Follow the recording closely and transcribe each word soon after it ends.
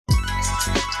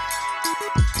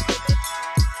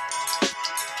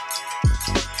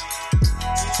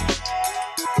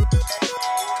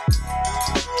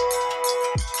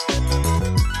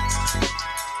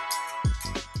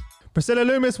Priscilla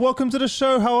Loomis, welcome to the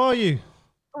show. How are you?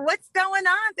 What's going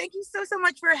on? Thank you so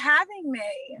much for having me.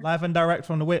 Live and direct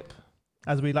from the whip,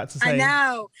 as we like to say. I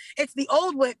know. It's the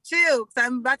old whip too, because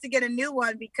I'm about to get a new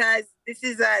one because this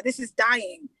is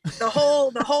dying. The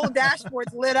whole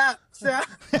dashboard's lit up. So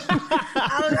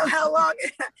I don't know how long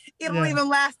it'll even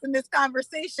last in this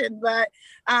conversation, but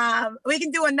we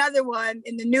can do another one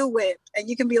in the new whip and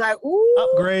you can be like, ooh,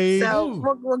 upgrade. So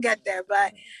we'll get there.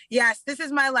 But yes, this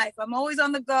is my life. I'm always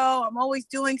on the go. I'm always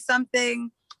doing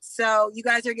something. So you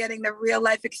guys are getting the real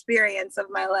life experience of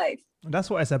my life.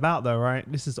 That's what it's about, though,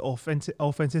 right? This is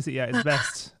authenticity at its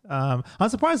best. I'm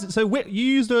surprised. So, whip, you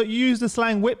used the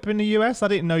slang "whip" in the US. I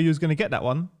didn't know you was going to get that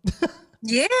one.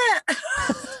 Yeah.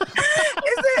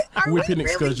 Are we really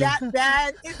that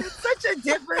bad? Is it such a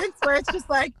difference where it's just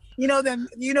like them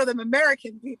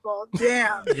American people?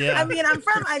 Damn. Yeah. I mean,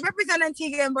 I represent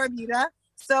Antigua and Barbuda,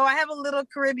 so I have a little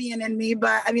Caribbean in me.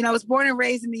 But I mean, I was born and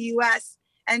raised in the US.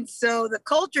 And so the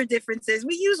culture differences,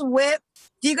 we use whip.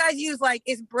 Do you guys use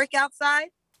is brick outside?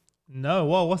 No.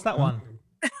 Whoa, what's that one?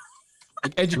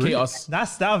 Educate us.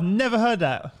 I've never heard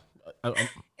that.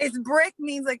 It's brick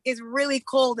means it's really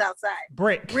cold outside.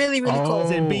 Brick. Really, really cold.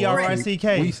 Is it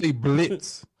BRICK? We say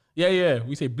blitz. Yeah.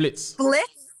 We say blitz.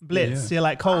 Blitz? Blitz. Yeah,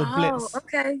 like cold blitz.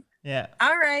 Okay. Yeah.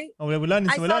 All right. Oh, we're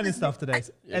learning stuff today.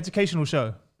 Educational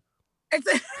show.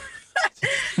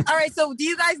 All right, so do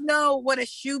you guys know what a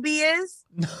shoobie is?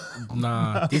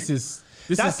 Nah,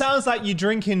 that sounds like you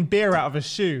drinking beer out of a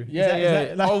shoe.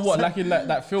 Yeah. Like in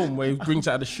that film where he drinks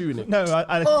out of the shoe in it? No,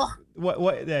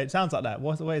 what? Yeah, it sounds like that.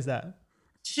 What is that?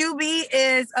 Shoobie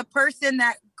is a person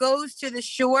that goes to the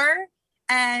shore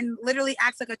and literally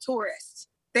acts like a tourist.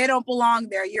 They don't belong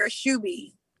there. You're a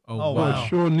shoobie. Oh wow.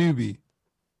 Shore newbie.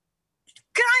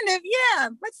 Kind of, yeah.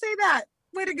 Let's say that.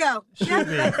 Way to go. I don't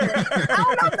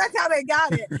know if that's how they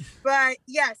got it. But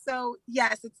yeah, so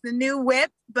yes, it's the new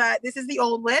whip, but this is the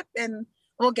old whip and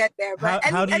we'll get there. But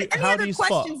any other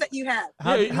questions that you have?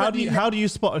 How do you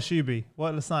spot a shoobie?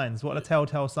 What are the signs? What are the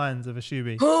telltale signs of a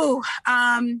shoobie? Ooh,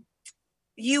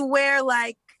 you wear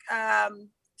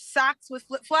socks with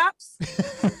flip-flops.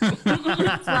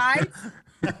 Slides.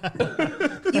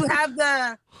 You have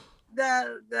the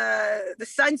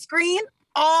sunscreen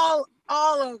all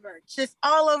over, just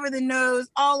all over the nose,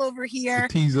 all over here,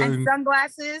 and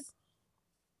sunglasses.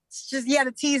 It's just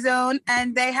the T-zone,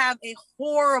 and they have a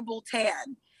horrible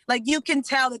tan. Like you can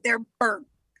tell that they're burnt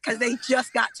because they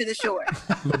just got to the shore.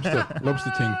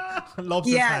 Lobster ting.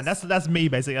 Lobster tan. That's me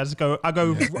basically.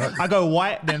 I go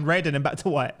white, then red, and then back to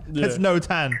white. Yeah. There's no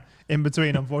tan in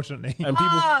between, unfortunately. And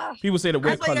people say that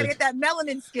we're colored. You gotta get that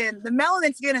melanin skin. The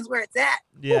melanin skin is where it's at.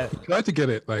 Yeah. He tried to get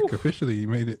it officially. He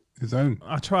made it his own.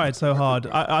 I tried so hard.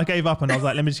 I gave up and I was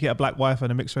like, let me just get a black wife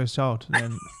and a mixed race child. And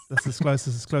then that's as close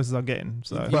as I'm getting.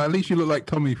 So. But at least you look like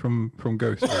Tommy from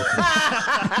Ghost.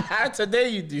 Today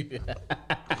you do.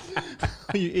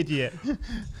 You idiot.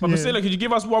 But Priscilla, could you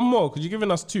give us one more? Because you're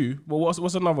giving us two. Well,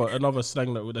 what's another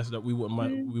slang that we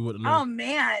wouldn't know? Oh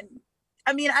man.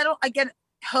 I mean, I get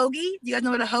hoagie. Do you guys know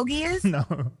what a hoagie is? No.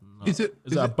 Is it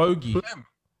a bogey? Phlegm?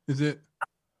 Is it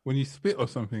when you spit or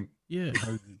something? Yeah.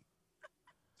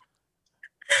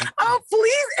 Oh,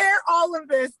 please air all of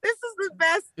this. This is the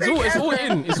best thing. It's all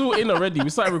in. It's all in already. We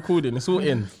started recording. It's all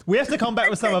in. We have to come back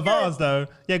with some of ours though.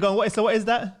 Yeah, go on. What is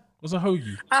that? What's a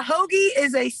hoagie? A hoagie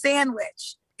is a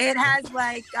sandwich. It has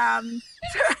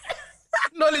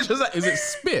knowledge was that. Is it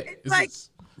spit?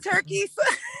 Turkey. Is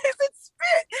it spit?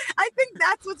 I think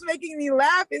that's what's making me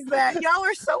laugh is that y'all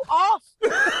are so off.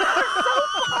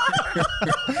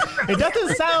 It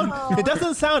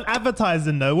doesn't sound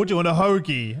appetizing though. What do you want, a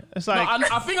hoagie? It's like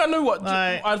I think I know what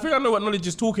knowledge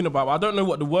is talking about. But I don't know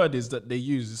what the word is that they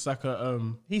use. It's like a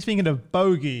He's thinking of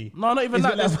bogey. No, not even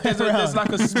that. There's like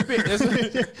a spit.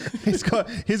 He's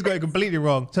got it completely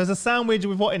wrong. So it's a sandwich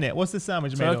with what in it? What's the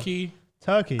sandwich made of?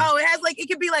 Turkey. Oh, it has it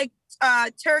could be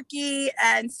turkey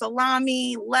and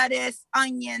salami, lettuce,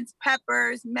 onions,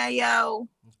 peppers, mayo.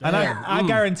 And I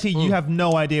guarantee you have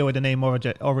no idea where the name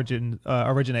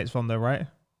originates from, though, right?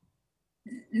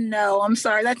 No, I'm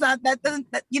sorry. That's not.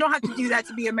 You don't have to do that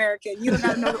to be American. You don't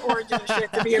have to know the origin of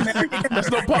shit to be American.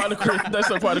 That's not part of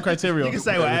the criteria. You can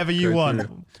say whatever you want.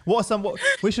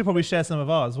 We should probably share some of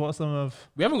ours. What are some of?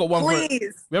 We haven't got one.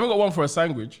 Please. We haven't got one for a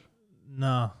sandwich.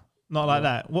 No, not like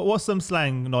that. What's some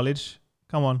slang knowledge?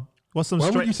 Come on. What's some? Why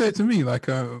would you say it to me? Like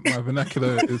my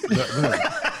vernacular is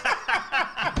that.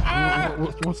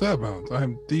 What's that about?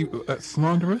 I'm deep.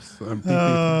 Slanderous. I'm deep.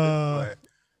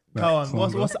 Come on.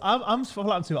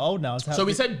 I'm too old now. So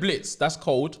we said blitz. That's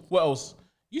cold. What else?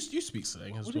 You speak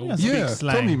slang as well. Yeah,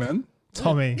 slang? Tommy, man.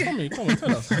 Tommy. Tommy, come on,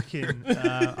 tell us.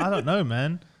 I don't know,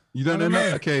 man. You don't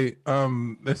know? Okay.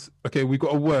 We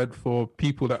got a word for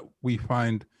people that we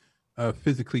find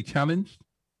physically challenged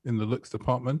in the looks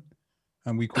department,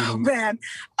 and we call them. Man,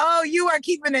 you are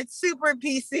keeping it super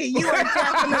PC.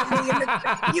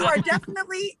 You are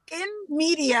definitely in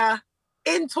media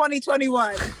in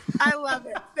 2021. I love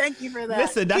it. Thank you for that.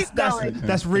 Listen,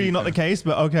 that's really not the case,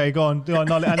 but okay, go on.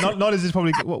 Knowledge. And knowledge is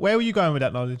probably. Where were you going with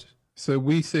that knowledge? So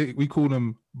we call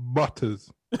them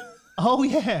butters. Oh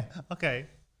yeah. Okay.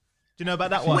 Do you know about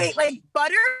that one? Wait, like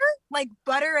butter? Like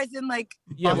butter as in like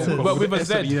butters. But with a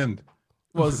Z. At the end.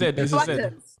 Well, Z. It's a Z.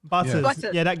 Butters.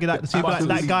 Butters. Yeah, that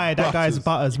guy's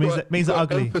butters means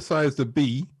ugly. Emphasize the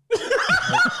B.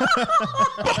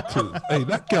 Butters. Hey,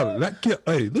 that girl.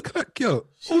 Hey, look at that girl.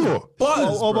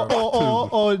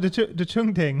 Or the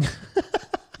chung ting.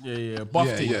 Yeah.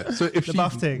 Buff yeah. So if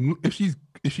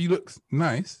she looks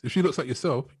nice, if she looks like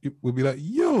yourself, we'll be like,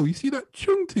 yo, you see that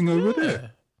chung ting over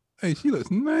there? Hey, she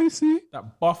looks nicey.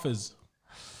 That buffers.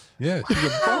 Yeah, she's a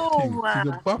buff ting.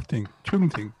 She's a buff ting, chung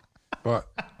ting. But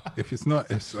if it's not,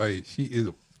 it's like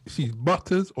she's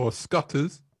butters or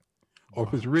scutters, or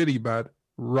if it's really bad,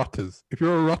 rutters. If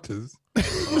you're a rutters,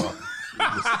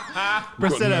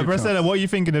 Priscilla, what are you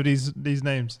thinking of these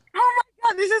names? Oh my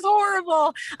God, this is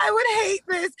horrible. I would hate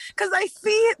this because I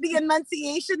see the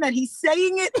enunciation that he's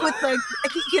saying it with, like,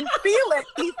 he can feel it.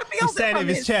 He feels it from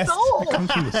his chest. Soul. It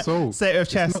comes from the soul. Say it with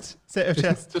chest. It's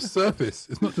not just surface.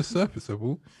 It's not just surface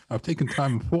level. I've taken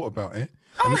time and thought about it.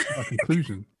 And this is my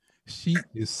conclusion. She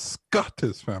is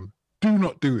scutters, fam. Do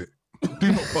not do it.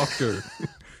 Do not buff go.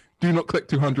 Do not collect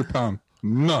 £200.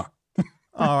 Nah.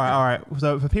 All right.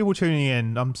 So for people tuning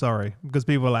in, I'm sorry because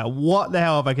people are like, "What the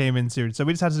hell have I came into?" So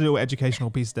we just had to do an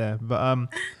educational piece there. But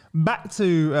back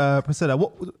to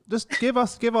Priscilla. Just give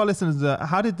our listeners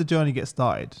how did the journey get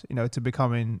started? You know, to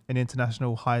becoming an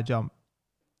international high jump,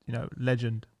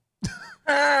 legend.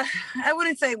 I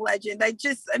wouldn't say legend.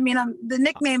 The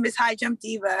nickname is High Jump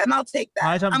Diva, and I'll take that.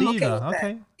 High Jump I'm Diva. Okay with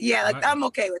okay. That. Yeah, I'm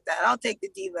okay with that. I'll take the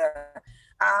diva.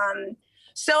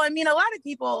 So, a lot of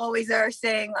people always are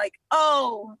saying like,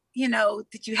 oh,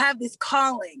 did you have this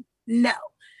calling? No,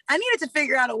 I needed to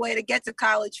figure out a way to get to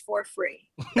college for free.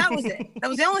 That was it. That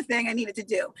was the only thing I needed to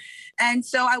do. And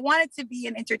so I wanted to be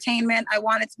in entertainment. I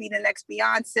wanted to be the next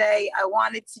Beyonce. I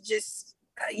wanted to just,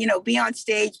 be on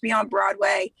stage, be on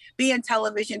Broadway, be in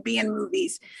television, be in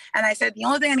movies. And I said, the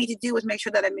only thing I need to do is make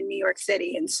sure that I'm in New York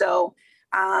City. And so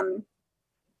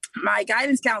my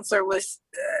guidance counselor was,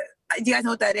 do you guys know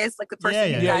what that is? Like the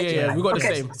person. Yeah. We got the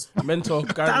same mentor.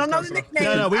 I don't know the nickname.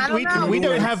 No, we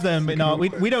don't have them.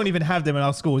 We don't even have them in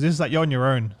our schools. This is like you're on your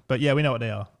own. But yeah, we know what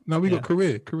they are. No, we got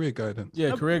career guidance.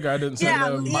 Yeah, career guidance.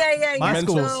 Yeah.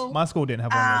 My school didn't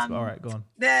have one of those. But all right, go on.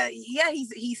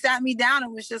 He sat me down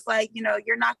and was just like,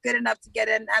 you're not good enough to get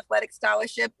an athletic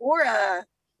scholarship or a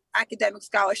academic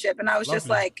scholarship. And I was just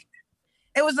like,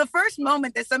 it was the first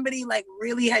moment that somebody like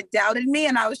really had doubted me,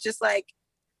 and I was just like,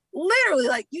 literally,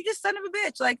 like, you just son of a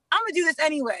bitch. Like, I'm gonna do this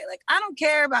anyway. Like, I don't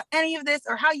care about any of this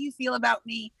or how you feel about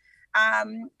me.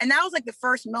 And that was like the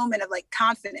first moment of like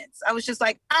confidence. I was just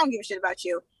like, I don't give a shit about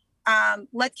you.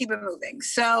 Let's keep it moving.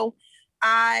 So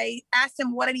I asked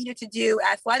him what I needed to do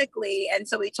athletically. And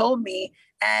so he told me,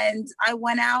 and I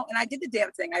went out and I did the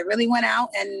damn thing. I really went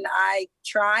out and I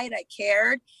tried, I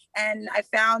cared. And I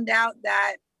found out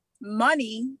that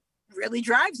money really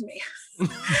drives me. So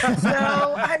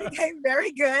I became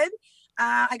very good.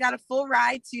 I got a full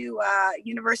ride to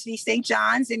University St.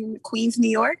 John's in Queens, New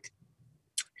York.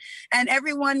 And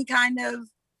everyone kind of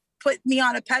put me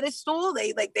on a pedestal.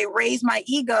 They raised my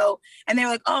ego and they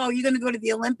were like, oh, you're going to go to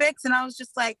the Olympics? And I was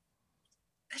just like,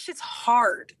 that shit's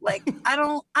hard. Like, I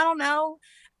don't know.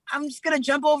 I'm just going to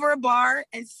jump over a bar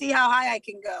and see how high I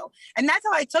can go. And that's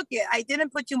how I took it. I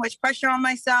didn't put too much pressure on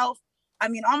myself.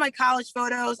 All my college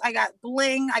photos, I got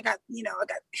bling, I got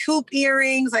hoop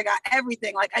earrings, I got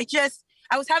everything. Like, I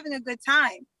was having a good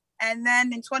time. And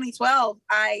then in 2012,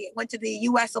 I went to the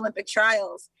US Olympic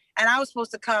trials and I was supposed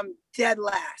to come dead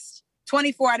last,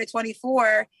 24 out of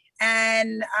 24.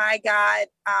 And I got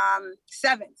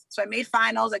 7th. So I made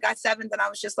finals, I got 7th, and I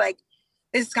was just like,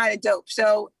 this is kind of dope.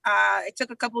 So it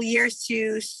took a couple years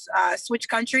to switch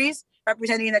countries,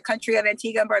 representing the country of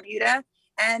Antigua and Barbuda.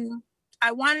 And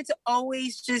I wanted to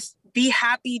always just be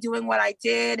happy doing what I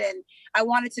did. And I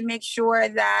wanted to make sure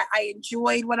that I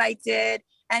enjoyed what I did.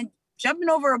 And jumping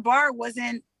over a bar was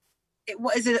a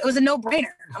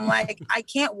no-brainer. I'm like, I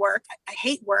can't work. I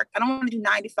hate work. I don't want to do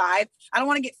 9 to 5. I don't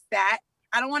want to get fat.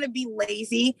 I don't want to be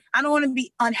lazy. I don't want to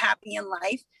be unhappy in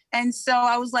life. And so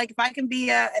I was like, if I can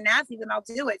be an athlete, then I'll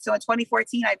do it. So in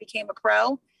 2014, I became a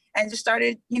pro and just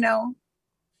started,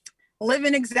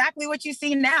 living exactly what you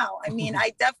see now. I mean,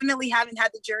 I definitely haven't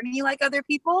had the journey like other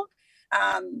people.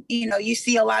 You know, you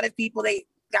see a lot of people, they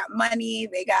got money,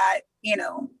 they got, you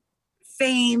know,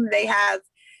 fame, they have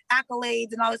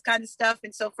accolades and all this kind of stuff.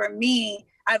 And so for me,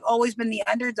 I've always been the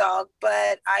underdog,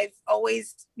 but I've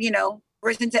always, you know,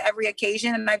 risen to every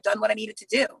occasion and I've done what I needed to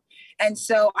do. And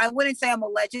so I wouldn't say I'm a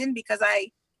legend because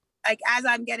as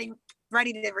I'm getting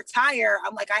ready to retire,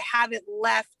 I'm like, I haven't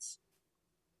left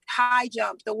high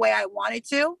jump the way I wanted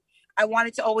to. I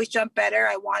wanted to always jump better.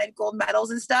 I wanted gold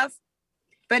medals and stuff.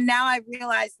 But now I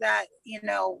realize that, you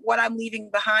know, what I'm leaving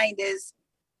behind is,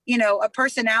 you know, a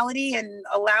personality and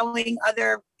allowing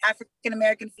other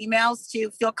African-American females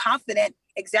to feel confident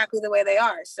exactly the way they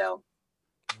are. So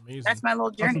amazing. That's my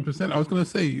little journey. 100%. I was going to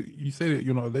say, you say that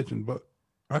you're not a legend, but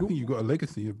I think you got a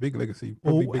legacy, a big legacy.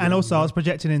 And also I was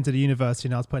projecting into the university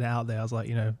and I was putting it out there. I was like,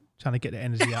 you know, trying to get the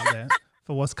energy out there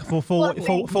for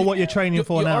what you're training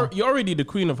for now. You're already the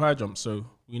queen of high jump, so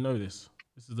we know this.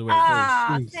 This is the way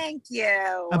it goes. Thank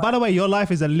you. And by the way, your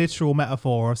life is a literal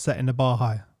metaphor of setting the bar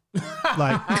high.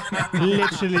 Like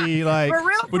literally, like for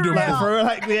real.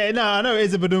 Yeah, no, I know it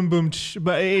is a badum boom,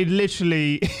 but it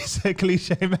literally is a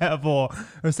cliche metaphor.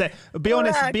 Be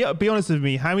honest with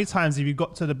me. How many times have you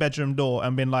got to the bedroom door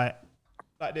and been like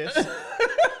this,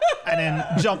 and then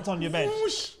jumped on your bed?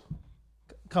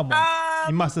 Come on,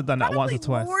 you must have done that once or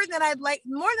twice. More than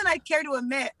I'd care to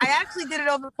admit. I actually did it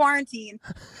over quarantine,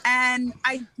 and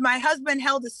my husband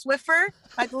held a Swiffer,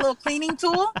 like a little cleaning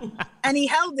tool, and he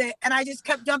held it, and I just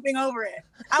kept jumping over it.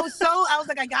 I was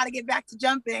like, I got to get back to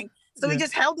jumping. So we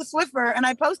just held the Swiffer, and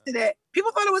I posted it.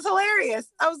 People thought it was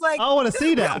hilarious. I was like, I want to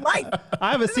see that.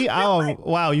 I haven't seen. Oh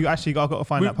wow, you actually got to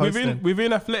find that post.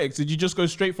 Within athletics, did you just go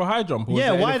straight for high jump?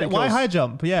 Yeah, why high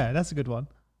jump? Yeah, that's a good one.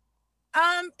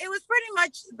 It was pretty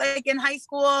much like in high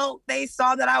school, they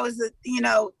saw that I was,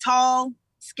 tall,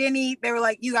 skinny. They were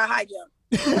like, you got high jump.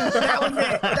 That was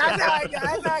it. That's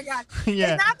how I got.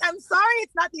 Yeah. I'm sorry,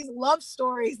 it's not these love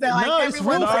stories that like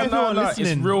everyone.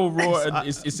 It's real raw and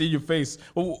it's in your face.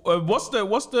 What's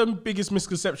the biggest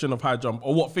misconception of high jump,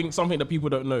 or something that people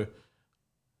don't know?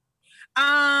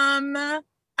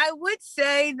 I would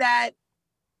say that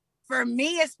for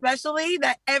me, especially,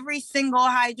 that every single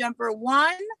high jumper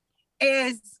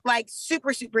is like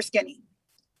super, super skinny.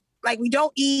 Like we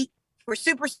don't eat. We're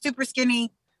super, super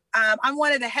skinny. I'm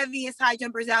one of the heaviest high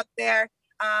jumpers out there.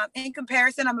 In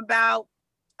comparison, I'm about,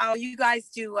 you guys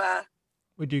do.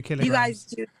 We do kilograms. You guys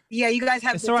do. Yeah, you guys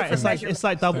have. It's all right. It's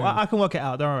like double. I can work it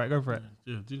out. Don't worry. Go for it.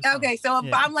 Yeah, okay, so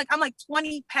I'm like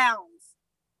 20 pounds.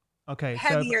 Okay,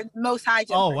 heavier than most high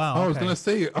jumpers. Oh wow! I was gonna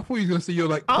say, I thought you were gonna say you're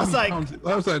like 20 pounds.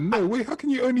 I was like, no, wait, how can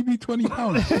you only be 20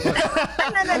 pounds? No.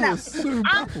 I was so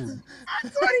baffled. I'm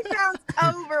 20 pounds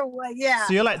overweight. Yeah.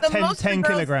 So you're like 10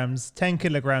 kilograms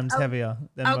heavier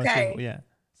than most people. Yeah.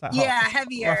 It's like half,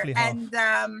 heavier. Roughly half. And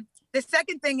the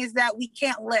second thing is that we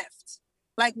can't lift.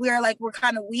 Like we're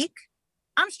kind of weak.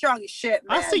 I'm strong as shit,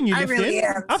 man. I've seen you lifting. Really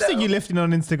I've seen you lifting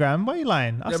on Instagram. Why are you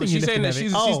lying? But she's saying that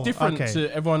she's different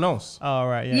to everyone else. Oh,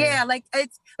 right. Yeah, like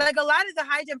it's like a lot of the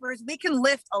high jumpers, we can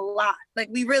lift a lot. Like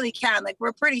we really can. Like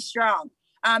we're pretty strong.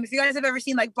 If you guys have ever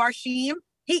seen like Barshim,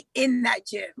 he in that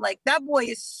gym. Like that boy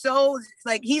is so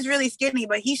like he's really skinny,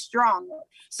 but he's strong.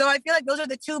 So I feel like those are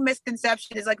the two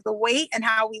misconceptions: is like the weight and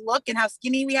how we look and how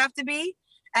skinny we have to be,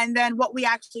 and then what we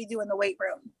actually do in the weight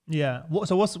room. Yeah.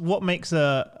 What makes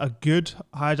a good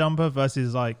high jumper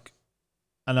versus like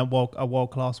a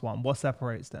world class one? What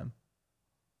separates them?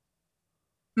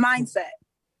 Mindset.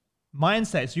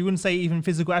 So you wouldn't say even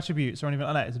physical attributes or anything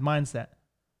like that. It's mindset.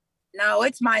 No,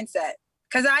 it's mindset.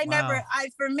 Because I never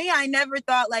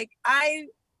thought like I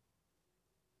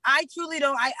truly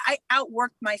don't. I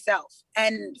outworked myself,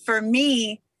 and for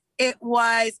me, it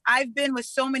was I've been with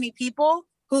so many people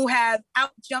who have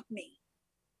outjumped me,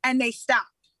 and they stopped.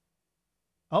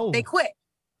 Oh, they quit.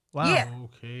 Wow. Yeah.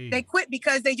 Okay. They quit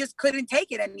because they just couldn't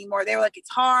take it anymore. They were like, it's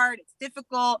hard, it's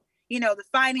difficult. The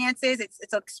finances,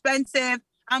 it's expensive.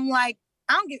 I'm like,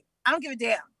 I don't give a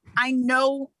damn. I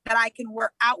know that I can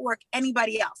outwork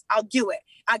anybody else. I'll do it.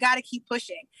 I got to keep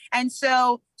pushing. And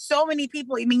so many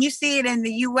people, I mean, you see it in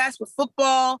the US with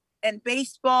football and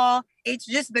baseball. It's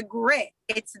just the grit.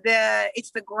 It's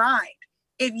the grind.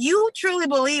 If you truly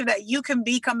believe that you can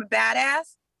become a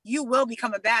badass, you will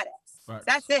become a badass. Right.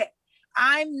 That's it.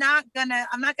 I'm not gonna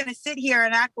sit here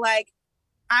and act like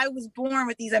I was born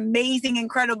with these amazing,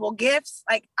 incredible gifts.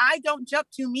 Like I don't jump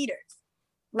 2 meters.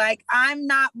 Like I'm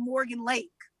not Morgan Lake.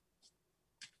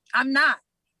 I'm not,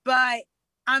 but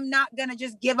I'm not gonna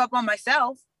just give up on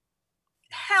myself.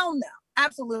 Hell no.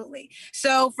 Absolutely.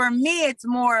 So for me, it's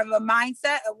more of a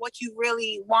mindset of what you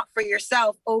really want for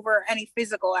yourself over any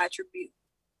physical attribute.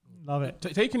 Love it.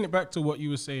 Taking it back to what you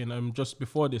were saying just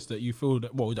before this, that you feel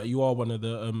that you are one of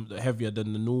the heavier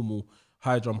than the normal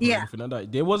high jumper or anything like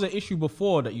that. There was an issue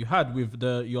before that you had with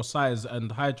your size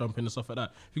and high jumping and stuff like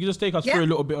that. If you could just take us through a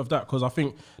little bit of that, because I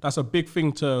think that's a big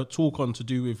thing to talk on, to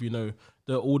do with,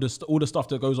 all the stuff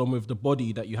that goes on with the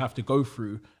body that you have to go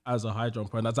through as a high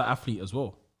jumper and as an athlete as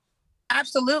well.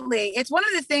 Absolutely. It's one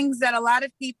of the things that a lot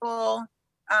of people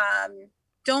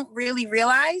don't really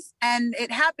realize. And it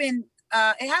happens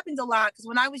a lot, because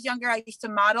when I was younger, I used to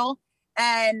model,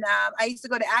 and I used to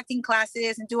go to acting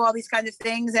classes and do all these kinds of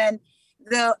things. And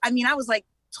I was like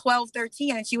 12,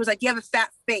 13, and she was like, "You have a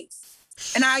fat face."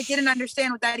 And I didn't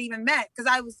understand what that even meant, because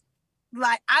I was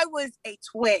a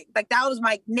twig. Like, that was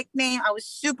my nickname. I was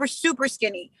super, super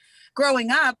skinny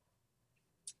growing up.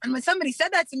 And when somebody said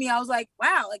that to me, I was like,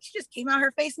 wow, like, she just came out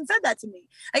her face and said that to me.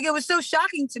 Like, it was so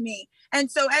shocking to me. And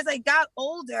so as I got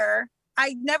older,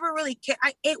 I never really cared.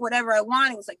 I ate whatever I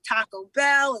wanted. It was like Taco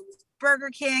Bell, it was Burger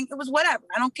King, it was whatever.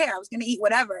 I don't care. I was going to eat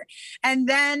whatever. And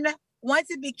then once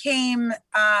it became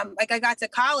like I got to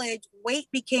college, weight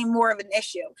became more of an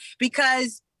issue,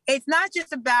 because it's not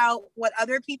just about what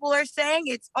other people are saying.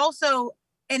 It's also,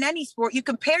 in any sport, you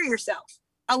compare yourself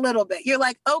a little bit. You're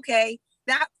like, okay,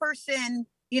 that person,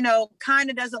 kind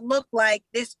of doesn't look like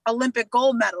this Olympic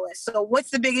gold medalist. So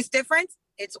what's the biggest difference?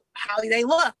 It's how they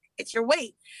look. It's your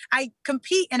weight. I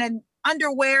compete in an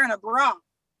underwear and a bra.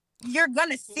 You're going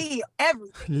to see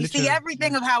everything. You see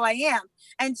everything of how I am.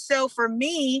 And so for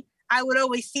me, I would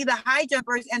always see the high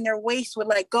jumpers and their waist would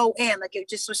like go in, like it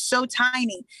just was so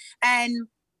tiny, and,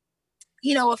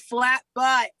 a flat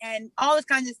butt and all those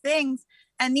kinds of things.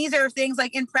 And these are things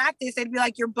like in practice, they'd be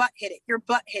like, your butt hit it, your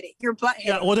butt hit it, your butt hit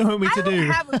it. Yeah, what do you want me to do?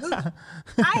 Have a booty.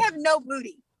 I have no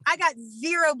booty. I got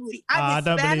zero booty. I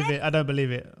don't believe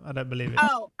it. I don't believe it.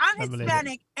 Oh, I'm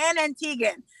Hispanic and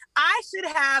Antiguan. I should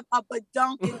have a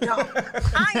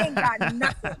badonkadonk. I ain't got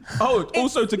nothing. Oh,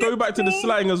 also to go back to the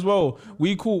slang as well,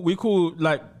 we call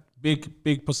like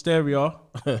big posterior,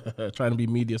 trying to be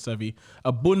media savvy,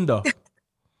 a bunda.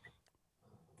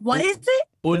 What is it?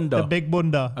 Bunda. A big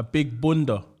bunda. A big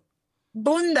bunda.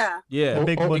 Bunda. Yeah. Or,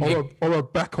 big bunda. Or a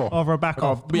back off. Or a back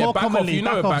off. Yeah, more back commonly,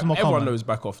 off. More Everyone common. knows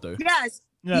back off though. Yes.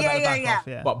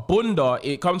 Yeah. But bunda,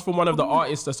 it comes from one of the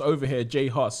artists that's over here, Jay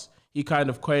Huss. He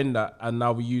kind of coined that, and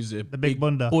now we use it. The big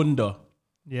bunda. Bunda.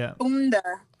 Yeah. Bunda.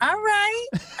 All right.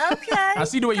 Okay. I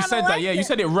see the way you said that. Yeah, you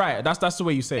said it right. That's the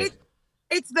way you say it.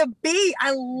 It's the bee.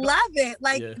 I love it.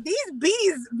 Like these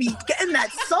bees be getting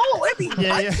that soul. It be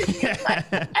punching you. Like,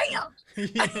 damn.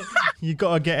 You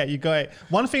gotta get it.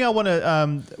 One thing I want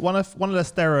to one of the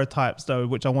stereotypes though,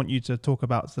 which I want you to talk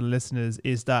about to the listeners,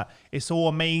 is that it's all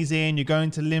amazing. You're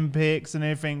going to Olympics and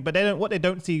everything, but what they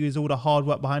don't see is all the hard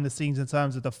work behind the scenes in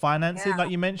terms of the financing, like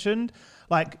you mentioned.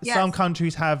 Like some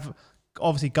countries have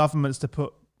obviously governments to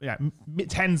put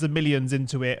tens of millions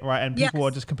into it, right? And people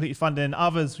are just completely funding. And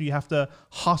others, you have to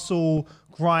hustle,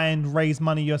 grind, raise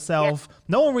money yourself.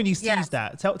 No one really sees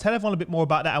that. Tell everyone a bit more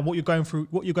about that and what you're going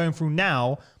through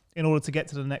now in order to get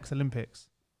to the next Olympics.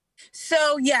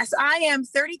 So yes, I am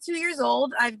 32 years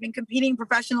old. I've been competing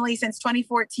professionally since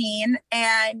 2014,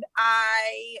 and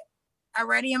I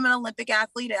already am an Olympic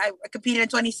athlete. I competed in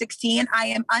 2016. I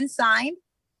am unsigned.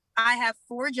 I have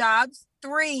 4 jobs,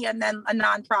 3 and then a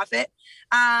nonprofit.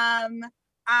 I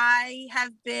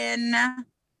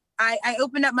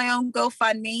opened up my own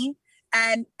GoFundMe,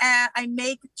 and I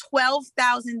make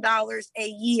 $12,000 a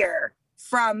year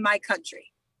from my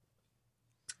country.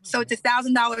 So it's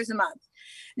 $1,000 a month.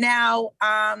 Now,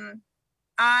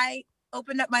 I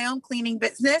opened up my own cleaning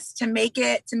business to make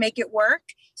it work.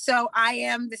 So I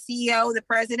am the CEO, the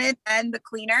president, and the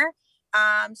cleaner.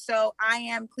 So I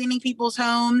am cleaning people's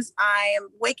homes. I am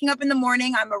waking up in the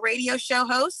morning. I'm a radio show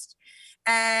host,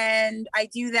 and I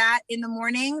do that in the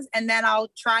mornings, and then I'll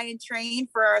try and train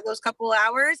for those couple of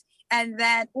hours, and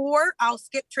then, or I'll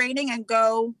skip training and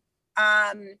go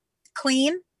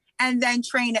clean and then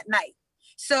train at night.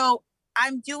 So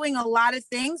I'm doing a lot of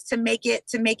things to make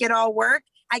it all work.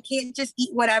 I can't just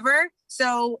eat whatever.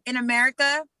 So in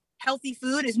America, healthy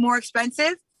food is more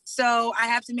expensive. So I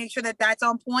have to make sure that that's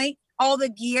on point. All the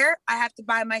gear I have to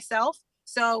buy myself.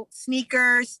 So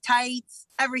sneakers, tights,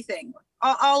 everything,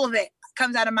 all of it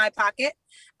comes out of my pocket.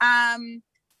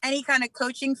 Any kind of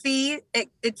coaching fee,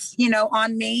 it's,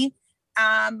 on me.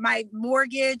 My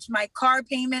mortgage, my car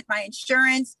payment, my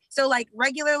insurance. So like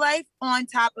regular life on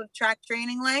top of track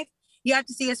training life, you have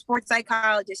to see a sports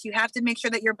psychologist. You have to make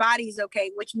sure that your body is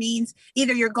okay, which means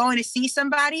either you're going to see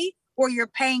somebody or you're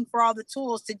paying for all the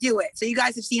tools to do it. So you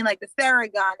guys have seen like the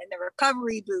Theragun and the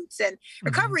recovery boots, and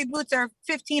recovery boots are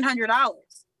 $1,500.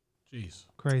 Jeez,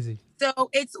 crazy. So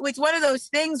it's one of those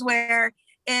things where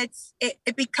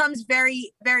it becomes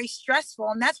very, very stressful.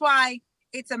 And that's why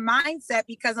it's a mindset,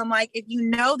 because I'm like, if you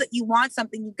know that you want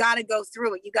something, you got to go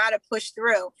through it. You got to push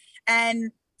through.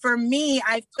 And for me,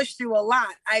 I've pushed through a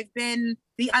lot. I've been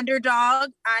the underdog.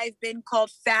 I've been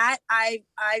called fat. I've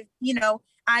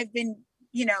been,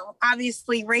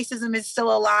 obviously racism is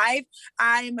still alive.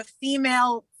 I'm a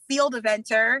female field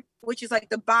eventer, which is like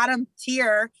the bottom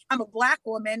tier. I'm a Black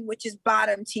woman, which is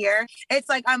bottom tier. It's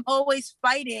like, I'm always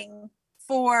fighting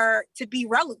to be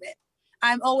relevant.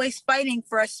 I'm always fighting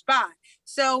for a spot.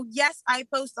 So yes, I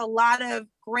post a lot of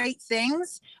great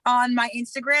things on my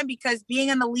Instagram, because being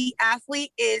an elite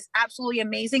athlete is absolutely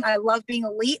amazing. I love being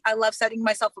elite. I love setting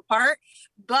myself apart,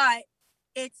 but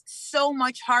it's so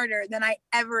much harder than I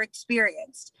ever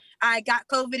experienced. I got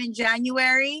COVID in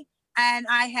January, and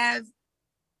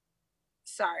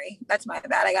sorry, that's my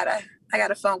bad. I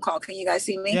got a phone call. Can you guys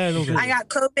see me? Yeah, I got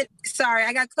COVID. Sorry,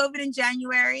 I got COVID in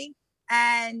January,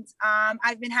 and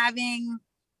I've been having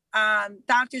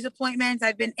doctor's appointments.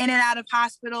 I've been in and out of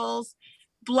hospitals,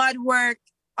 blood work,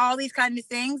 all these kind of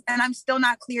things. And I'm still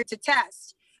not cleared to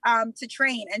test, to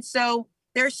train. And so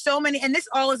there's so many, and this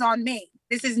all is on me.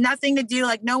 This is nothing to do,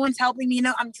 like no one's helping me.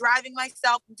 I'm driving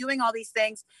myself, doing all these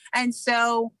things. And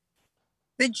so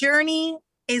the journey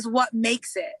is what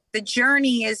makes it. The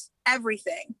journey is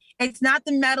everything. It's not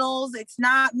the medals. It's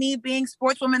not me being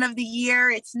sportswoman of the year.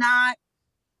 It's not,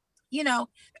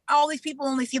 all these people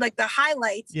only see like the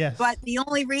highlights. Yes. But the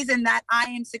only reason that I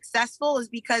am successful is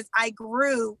because I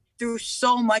grew through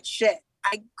so much shit.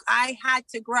 I had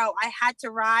to grow. I had to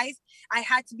rise. I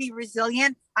had to be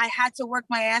resilient. I had to work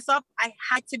my ass off. I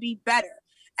had to be better.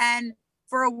 And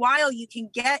for a while, you can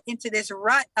get into this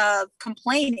rut of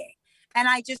complaining. And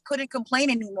I just couldn't complain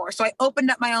anymore. So I opened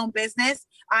up my own business.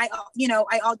 I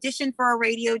auditioned for a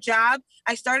radio job.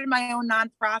 I started my own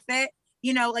nonprofit.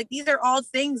 Like these are all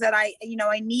things that I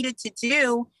needed to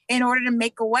do in order to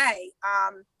make a way.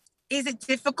 Is it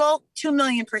difficult?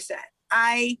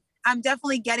 2,000,000%. I'm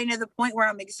definitely getting to the point where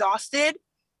I'm exhausted.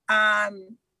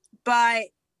 But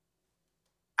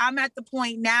I'm at the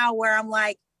point now where I'm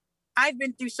like, I've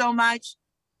been through so much.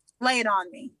 Lay it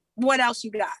on me. What else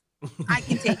you got? I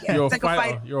can take it. You're it's a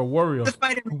fighter. You're a warrior. The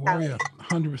fighter warrior,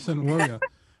 100% warrior.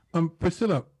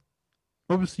 Priscilla,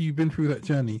 obviously you've been through that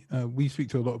journey. We speak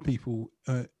to a lot of people,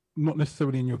 not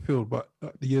necessarily in your field, but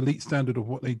the elite standard of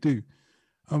what they do.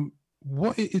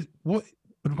 What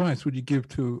advice would you give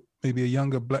to maybe a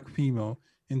younger Black female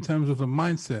in terms of the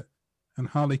mindset and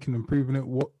how they can improve in it?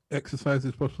 What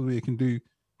exercises possibly they can do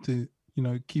to,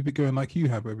 keep it going like you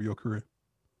have over your career?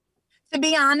 To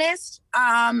be honest,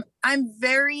 I'm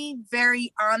very,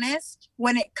 very honest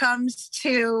when it comes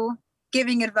to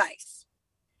giving advice.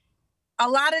 A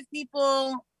lot of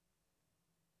people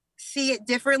see it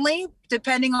differently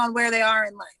depending on where they are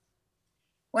in life.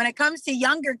 When it comes to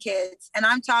younger kids, and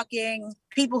I'm talking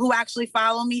people who actually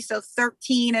follow me, so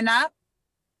 13 and up,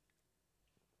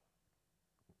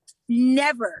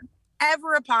 never,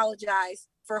 ever apologize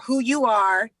for who you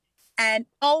are, and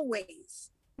always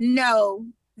know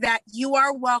that you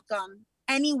are welcome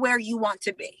anywhere you want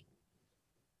to be.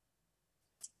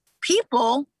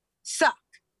 People suck.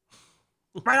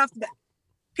 Right off the bat.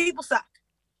 People suck.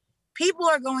 People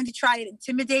are going to try to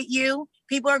intimidate you.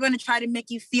 People are going to try to make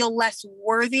you feel less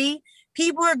worthy.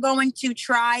 People are going to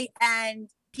try and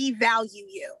devalue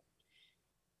you.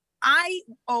 I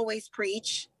always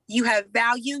preach, you have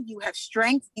value, you have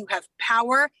strength, you have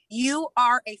power. You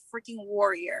are a freaking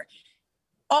warrior.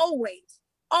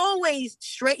 Always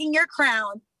straighten your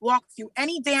crown, walk through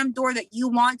any damn door that you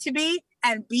want to be,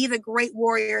 and be the great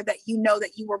warrior that you know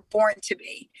that you were born to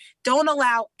be. Don't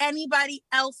allow anybody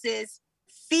else's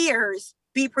fears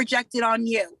be projected on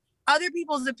you. Other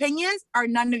people's opinions are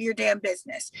none of your damn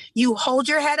business. You hold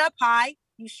your head up high,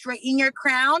 you straighten your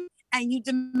crown, and you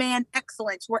demand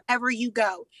excellence wherever you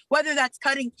go. Whether that's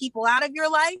cutting people out of your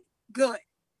life, good.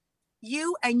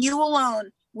 You and you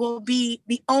alone will be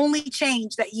the only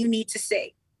change that you need to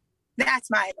see. That's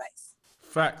my advice.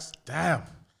 Facts. Damn,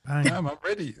 I'm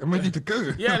ready. I'm ready to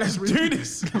go. Yeah, let's do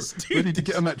this. Ready to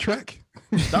get on that track.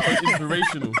 That was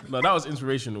inspirational. No, that was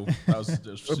inspirational. That was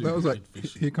just super that was like,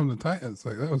 here come the Titans.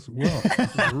 Like that was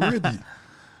ready.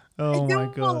 Oh my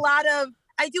God.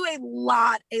 I do a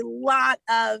lot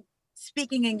of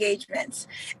speaking engagements,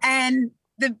 and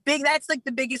that's like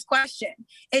the biggest question.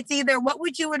 It's either what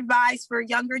would you advise for a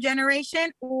younger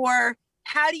generation, or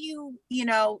how do you,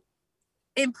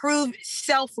 improve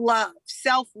self-love,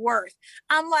 self-worth?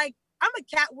 I'm like, I'm a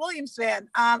Cat Williams fan.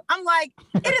 I'm like,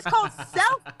 it is called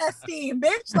self-esteem,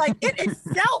 bitch. Like, it is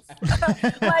self.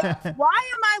 Like, why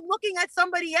am I looking at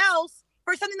somebody else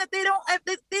for something that they've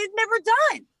never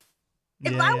done?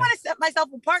 If I want to set myself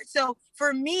apart. So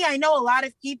for me, I know a lot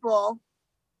of people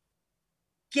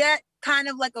get kind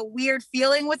of like a weird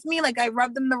feeling with me. Like I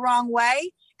rub them the wrong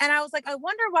way. And I was like, I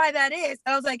wonder why that is.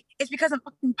 I was like, it's because I'm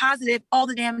fucking positive all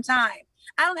the damn time.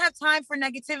 I don't have time for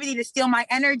negativity to steal my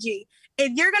energy.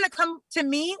 If you're going to come to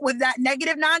me with that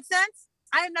negative nonsense,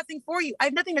 I have nothing for you. I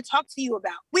have nothing to talk to you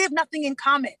about. We have nothing in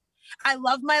common. I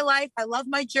love my life. I love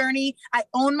my journey. I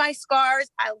own my scars.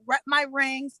 I rep my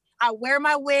rings. I wear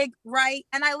my wig right.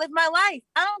 And I live my life.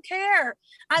 I don't care.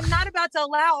 I'm not about to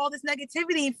allow all this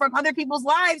negativity from other people's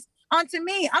lives onto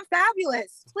me. I'm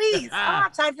fabulous. Please. I don't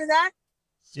have time for that.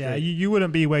 Yeah, you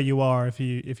wouldn't be where you are if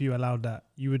you allowed that.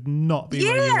 You would not be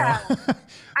where you are.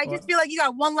 I just feel like you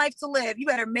got one life to live. You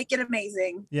better make it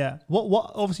amazing. Yeah.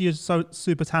 What obviously you're so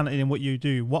super talented in what you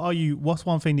do. What's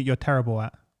one thing that you're terrible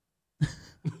at?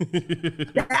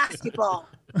 Basketball.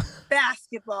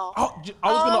 Oh,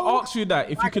 I was gonna ask you that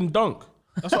if you can dunk.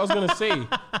 That's what I was gonna say.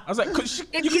 I was like,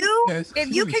 if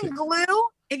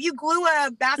you glue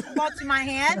a basketball to my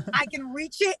hand, I can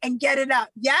reach it and get it up.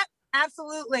 Yep,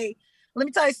 absolutely. Let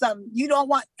me tell you something. You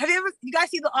guys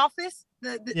see The Office?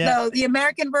 The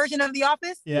American version of The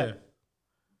Office? Yeah.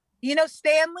 You know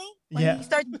Stanley? When you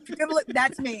start dribbling,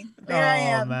 that's me. There I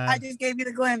am. Man. I just gave you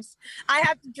the glimpse. I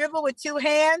have to dribble with two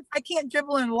hands. I can't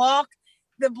dribble and walk.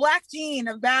 The black gene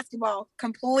of basketball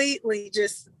completely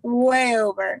just way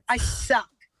over. I suck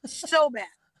so bad.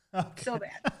 Okay. So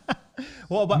bad.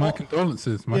 What about my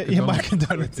condolences? My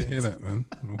condolences. To hear that, man.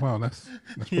 Wow, that's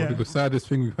probably the saddest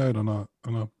thing we've heard on our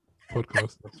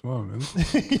podcast as well, man.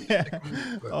 Yeah.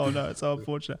 Oh no, it's so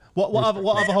unfortunate. What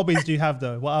other hobbies do you have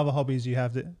though? What other hobbies do you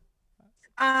have?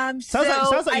 Sounds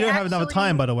like you don't have enough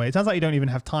time. By the way, it sounds like you don't even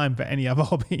have time for any other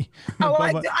hobby. Oh,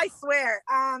 I swear.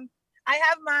 I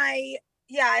have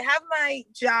my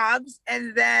jobs,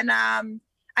 and then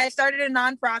I started a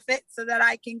nonprofit so that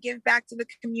I can give back to the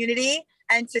community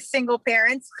and to single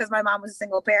parents because my mom was a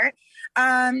single parent.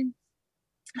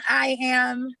 I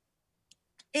am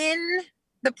in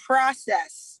the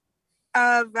process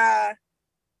of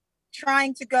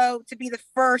trying to go to be the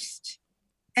first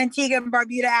Antigua and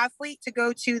Barbuda athlete to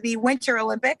go to the Winter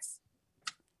Olympics.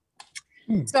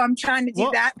 So I'm trying to do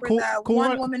that for the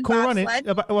one-woman bobsled.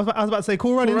 I was about to say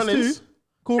Cool Runnings 2.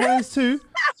 Cool Runnings 2.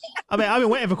 I mean, I've been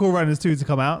waiting for Cool Runnings 2 to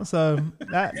come out. So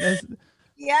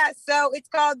so it's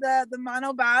called the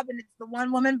Mono Bob, and it's the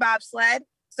one-woman bobsled.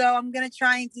 So I'm going to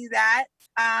try and do that.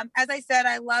 As I said,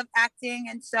 I love acting.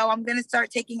 And so I'm going to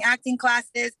start taking acting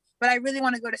classes, but I really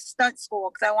want to go to stunt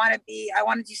school because I want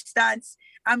to do stunts.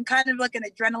 I'm kind of like an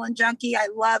adrenaline junkie. I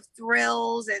love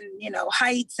thrills and,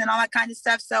 heights and all that kind of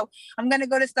stuff. So I'm going to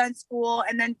go to stunt school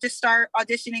and then just start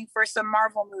auditioning for some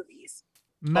Marvel movies.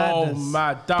 Madness. Oh,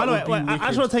 mad. By the way, I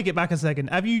just want to take it back a second.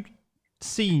 Have you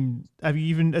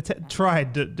even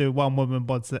tried the one woman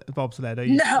bobsled? No,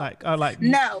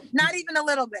 no, not even a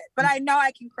little bit, but I know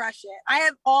I can crush it. I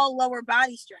have all lower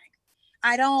body strength.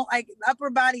 I don't upper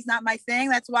body's not my thing.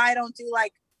 That's why I don't do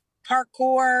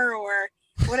parkour or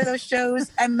what are those shows?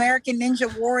 American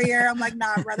Ninja Warrior. I'm like,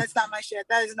 nah, bro, that's not my shit.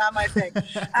 That is not my thing.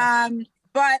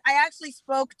 But I actually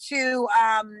spoke to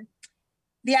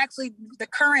the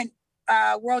current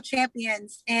world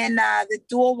champions in the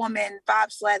dual woman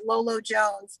bobsled, Lolo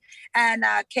Jones and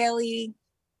Kaylee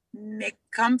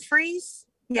McCumphreys.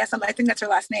 Yes, I think that's her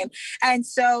last name. And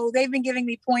so they've been giving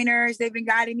me pointers. They've been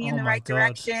guiding me in the right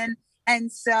direction.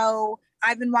 And so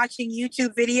I've been watching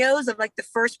YouTube videos of the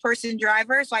first person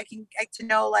driver so I can get to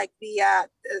know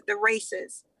the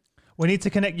races. We need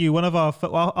to connect you. One of our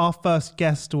first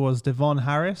guest was Devon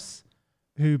Harris,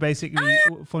 who basically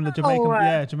from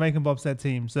the Jamaican bobsled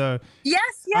team. So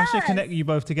yes, I should connect you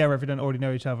both together if you don't already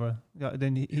know each other.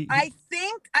 Then I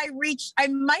think I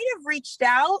might have reached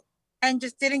out and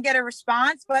just didn't get a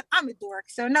response, but I'm a dork,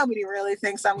 so nobody really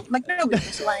thinks nobody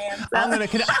thinks who I am. So. I'm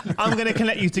gonna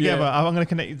connect you together. Yeah. I'm gonna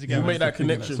connect you together. You make that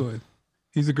connection.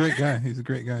 He's a great guy.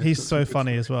 He's so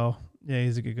funny as well. Yeah,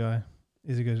 he's a good guy.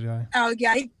 Oh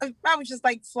yeah, I was just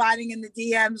sliding in the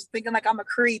DMs, thinking I'm a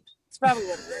creep. It's probably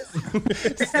what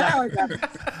it is.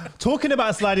 Talking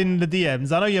about sliding in the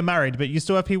DMs, I know you're married, but you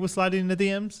still have people sliding in the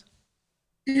DMs?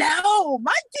 No,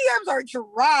 my DMs are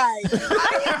dry.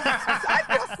 I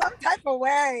feel some type of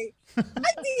way.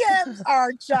 My DMs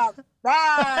are dry.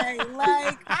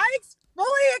 I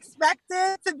fully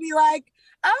expected to be okay,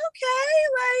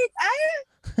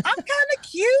 I'm kind of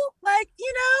cute,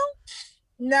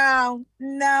 No.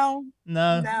 I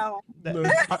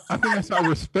think that's our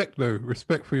respect, though.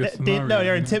 Respect for your scenario. No,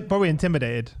 you're probably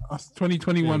intimidated. Us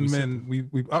 2021 men, we've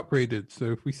upgraded.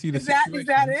 So if we see the is that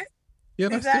it? Yeah,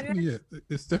 that's definitely it.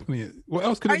 It's definitely it. What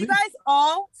else could it be? Are you guys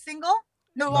all single?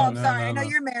 No, I'm sorry. I know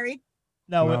you're married.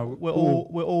 No,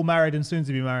 we're all married and soon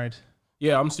to be married.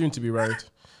 Yeah, I'm soon to be married.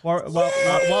 When do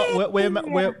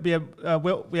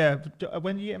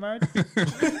you get married?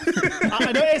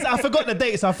 I forgot the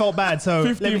date, so I felt bad. So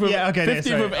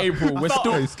 15th of April.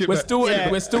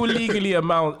 We're still legally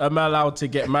allowed to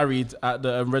get married at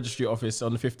the registry office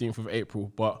on the 15th of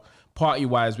April, but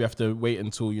party-wise, we have to wait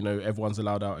until everyone's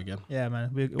allowed out again. Yeah, man.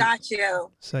 Got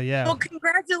you. So yeah. Well,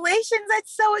 congratulations!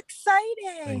 That's so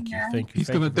exciting. Thank you. He's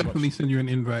gonna definitely send you an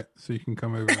invite so you can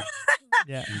come over.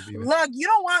 Yeah. Look, you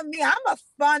don't want me. I'm a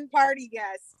fun party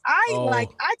guest. I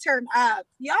turn up.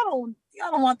 Y'all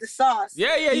don't want the sauce.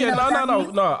 Yeah.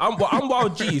 No. I'm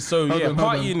wild G. So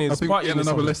partying is partying.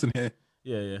 Another lesson here.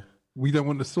 Yeah. We don't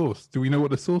want the sauce. Do we know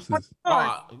what the sauce is? Come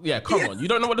on. You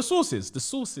don't know what the sauce is. The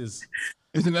sauce is.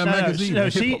 Isn't that a magazine? No,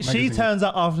 she turns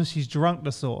up after she's drunk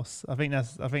the sauce. I think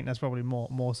that's probably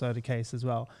more so the case as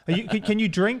well. Can you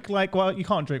drink well? You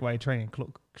can't drink while you're training,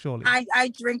 surely.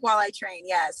 I drink while I train.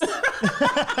 Yes.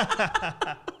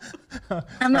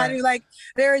 I'm not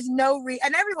there is no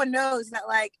and everyone knows that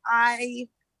I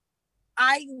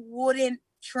wouldn't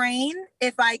train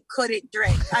if I couldn't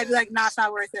drink. I'd be like, nah, it's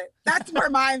not worth it. That's where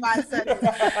my mindset is.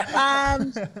 I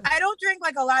don't drink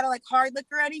a lot of hard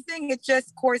liquor or anything. It's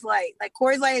just Coors Light.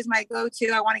 Coors Light is my go-to.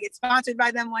 I want to get sponsored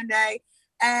by them one day.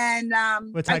 And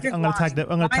I'm gonna tag them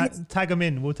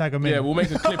in. We'll tag them in. Yeah, we'll make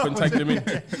a clip and tag them in.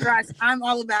 Trust, I'm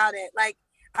all about it.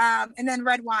 And then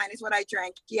red wine is what I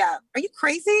drink. Yeah. Are you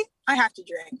crazy? I have to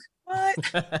drink. What?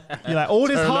 You're like, all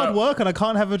this hard work and I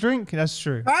can't have a drink? That's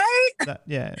true. Right?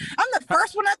 Yeah. I'm the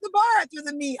first one at the bar after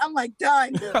the meet. I'm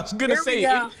done. I was going to say,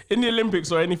 in the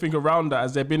Olympics or anything around that,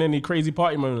 has there been any crazy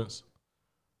party moments?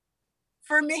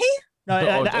 For me?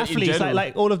 No, the athletes,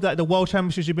 like all of that, the world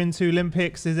championships you've been to,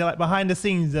 Olympics, is it behind the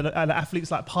scenes, the athletes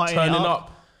partying turning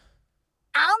up?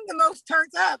 I'm the most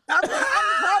turned up. I'm the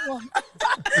problem.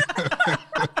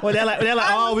 Well, they're like,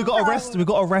 oh, we got to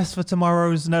rest for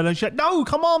tomorrow's no. She's like, no,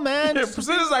 come on, man. Yeah,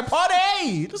 Priscilla's like,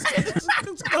 party.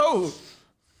 Let's go.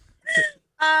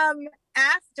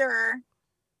 After,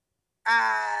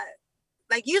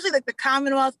 usually the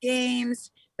Commonwealth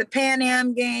Games, the Pan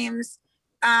Am Games,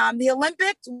 the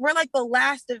Olympics were the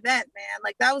last event, man.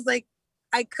 That was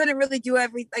I couldn't really do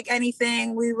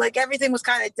anything. We everything was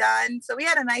kind of done. So we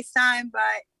had a nice time,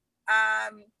 but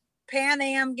Pan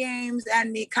Am Games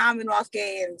and the Commonwealth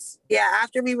Games. Yeah,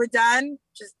 after we were done,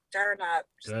 just turn up.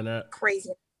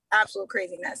 Crazy. Absolute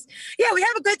craziness. Yeah, we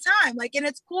have a good time. And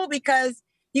it's cool because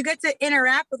you get to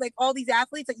interact with all these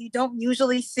athletes that you don't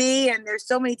usually see, and there's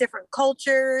so many different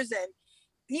cultures, and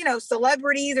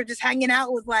celebrities are just hanging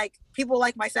out with people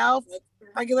like myself,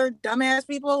 regular dumbass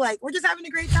people. We're just having a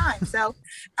great time. So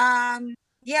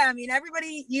yeah, I mean,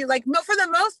 everybody, for the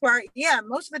most part, yeah,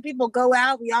 most of the people go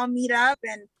out, we all meet up,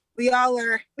 and we all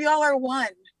are one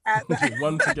at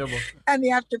one together and the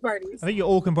after parties. I think you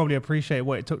all can probably appreciate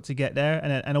what it took to get there,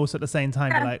 and also at the same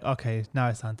time be like, okay, now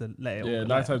it's time to let it go. Yeah,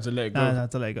 now it's time to let it go. Now it's time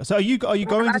to let it go. So are you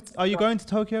going to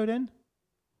Tokyo then?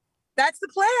 That's the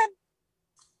plan.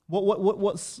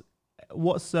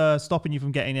 What's stopping you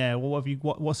from getting there?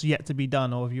 What's yet to be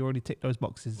done, or have you already ticked those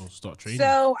boxes? We'll start training.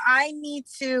 So I need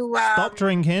to stop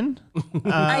drinking.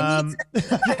 I need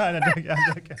to...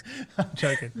 I'm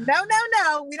joking.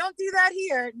 No, we don't do that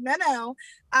here. No.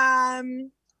 I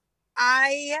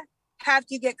have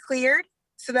to get cleared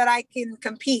so that I can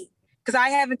compete, because I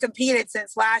haven't competed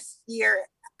since last year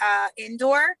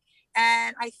indoor,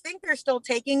 and I think they're still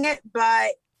taking it,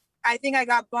 but I think I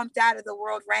got bumped out of the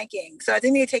world ranking. So I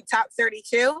think they take top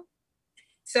 32.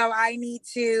 So I need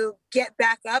to get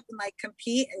back up and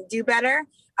compete and do better.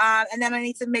 And then I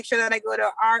need to make sure that I go to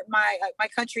my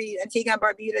country, Antigua and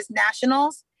Barbuda's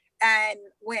nationals, and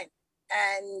win.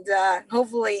 And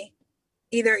hopefully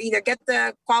either get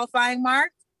the qualifying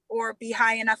mark or be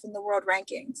high enough in the world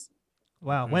rankings.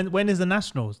 Wow. When is the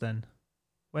nationals then?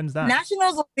 When's that?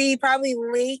 Nationals will be probably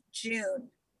late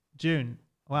June.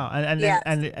 Wow, and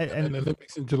the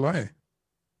Olympics in July.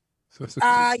 So it's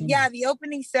the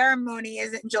opening ceremony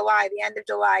is in July, the end of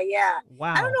July. Yeah.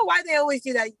 Wow. I don't know why they always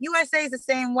do that. USA is the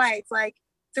same way. It's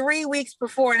 3 weeks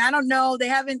before, and I don't know. They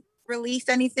haven't released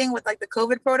anything with the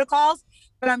COVID protocols,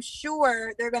 but I'm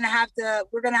sure we're gonna have to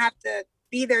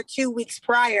be there 2 weeks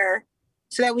prior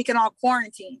so that we can all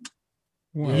quarantine.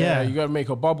 Wow. Yeah, you got to make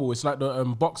a bubble. It's like the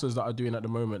boxers that are doing at the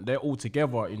moment. They're all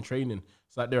together in training.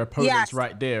 It's like their opponents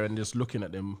right there and just looking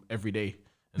at them every day.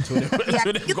 until they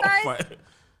got to fight.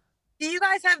 Do you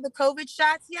guys have the COVID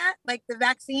shots yet? Like the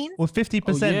vaccine? Well,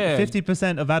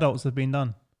 50% of adults have been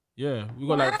done. Yeah, we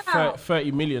got like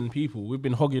 30 million people. We've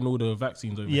been hogging all the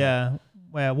vaccines over here.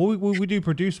 Well, we do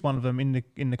produce one of them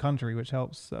in the country, which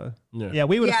helps. So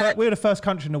we were the first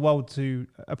country in the world to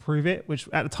approve it. Which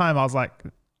at the time I was like,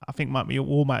 I think we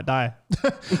all might die.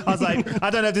 I was like,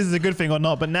 I don't know if this is a good thing or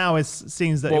not, but now it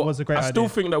seems that it was a great idea. I still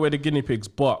think that we're the guinea pigs,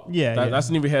 but that's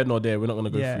neither here nor there. We're not going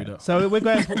to go through that. So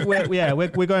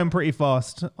we're going pretty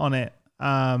fast on it.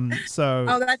 No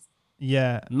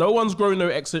one's growing no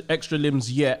extra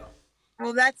limbs yet.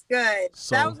 Well, that's good.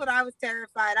 So, that was what I was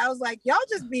terrified. I was like, y'all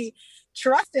just be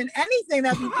trusting anything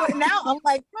that be putting out. I'm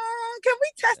like, can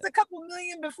we test a couple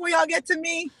million before y'all get to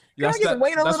me? That's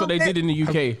what they did in the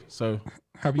UK. So,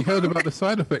 have you heard about the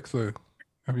side effects though?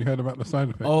 Have you heard about the side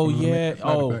effects? Oh yeah.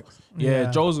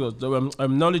 Joel's got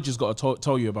knowledge has got to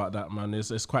tell you about that, man.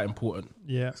 It's quite important.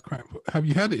 Yeah, it's quite important. Have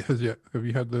you had it yet? Have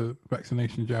you had the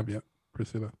vaccination jab yet,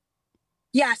 Priscilla?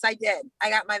 Yes, I did.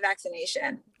 I got my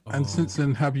vaccination. And since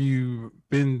then, have you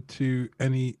listened to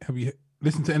any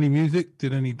music?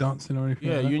 Did any dancing or anything?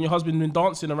 Yeah, you and your husband been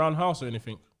dancing around house or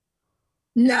anything?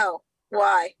 No.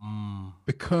 Why?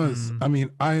 Because I mean,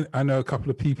 I know a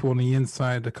couple of people on the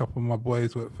inside. A couple of my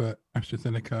boys work for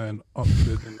AstraZeneca and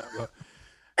Oxford and that lot.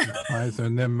 Pfizer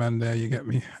and them man there, you get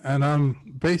me. And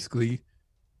basically,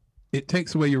 it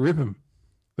takes away your rhythm.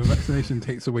 The vaccination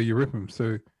takes away your rhythm.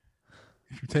 So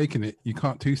if you're taking it, you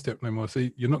can't two-step no more. So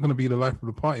you're not going to be the life of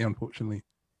the party, unfortunately.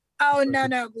 Oh, no,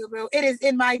 Boo Boo. It is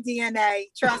in my DNA.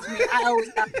 Trust me. I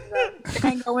always got to go. It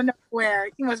ain't going nowhere.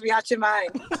 You must be out your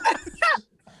mind.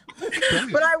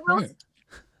 But I will.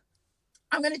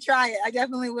 I'm going to try it. I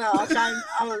definitely will. I'll try.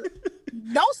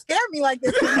 Don't scare me like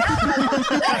this. I'm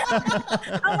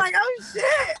like, oh,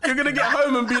 shit. You're going to get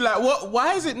home and be like, what?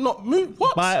 Why is it not moved?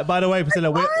 What? By the way,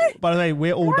 Priscilla,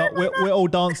 we're all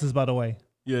dancers, by the way.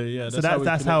 Yeah. So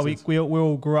that's how we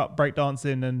all grew up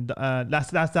breakdancing, and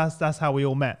that's how we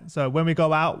all met. So when we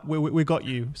go out, we got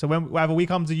you. So whenever we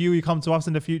come to you, you come to us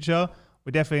in the future.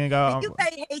 We're definitely gonna go. The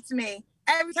UK hates me.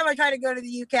 Every time I try to go to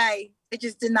the UK, it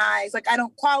just denies. Like I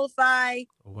don't qualify,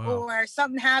 or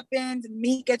something happens and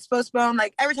meet gets postponed.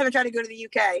 Like every time I try to go to the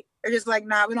UK, they're just like,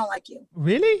 nah, we don't like you.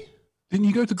 Really? Didn't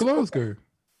you go to Glasgow?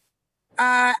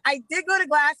 I did go to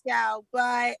Glasgow,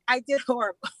 but I did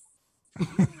horrible.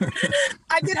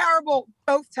 I did horrible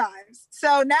both times.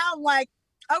 So now I'm like,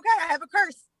 okay, I have a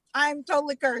curse. I'm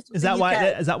totally cursed. Is that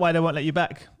why they won't let you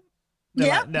back? They're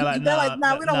like,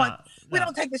 no, we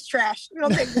don't take this trash. We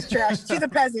don't take this trash. She's a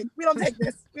peasant. We don't take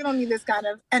this. We don't need this kind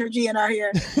of energy in our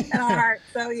heart.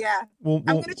 So yeah, I'm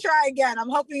gonna try again. I'm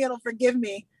hoping it'll forgive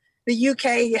me. The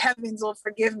UK heavens will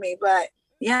forgive me. But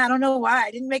yeah, I don't know why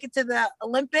I didn't make it to the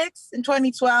Olympics in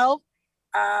 2012.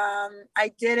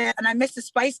 I did it, and I missed the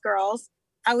Spice Girls.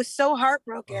 I was so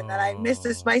heartbroken that I missed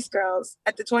the Spice Girls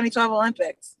at the 2012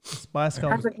 Olympics. Spice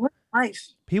Girls. I was like, what life?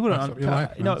 People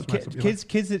don't,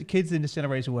 kids in this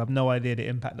generation will have no idea the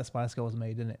impact that Spice Girls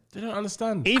made, innit? They don't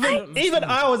understand. Even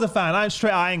I was a fan. I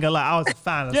ain't gonna lie, I was a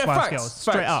fan of Spice Girls.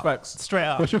 Straight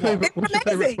up. What's your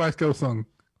favorite Spice Girls song?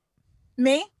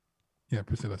 Me? Yeah,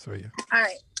 Priscilla, sorry. Yeah. All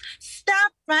right.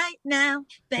 Stop right now.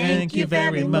 Thank you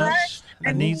very much.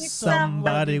 I need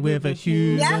somebody with a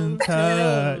human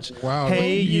touch. Wow.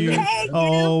 Hey you,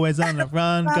 always on the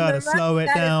run. Gotta slow it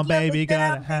down, baby.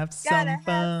 Gotta have some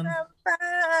fun.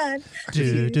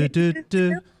 Do.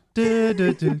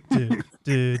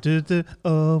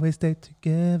 Always stay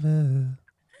together.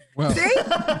 Wow. See?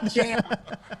 Jam.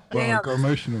 Wow, got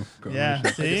emotional. See? I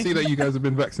can see that you guys have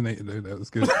been vaccinated though. That was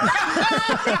good.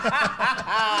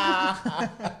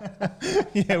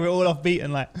 Yeah, we're all off beat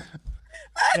and Knowledge.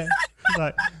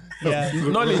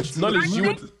 Do you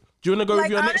want to go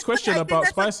with your next question about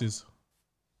spices?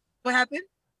 What happened?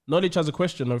 Knowledge has a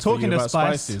question talking about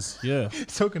spice. Spices. Yeah.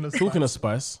 Talking of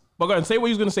spice. But go ahead and say what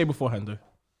you was going to say beforehand though.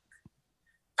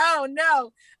 Oh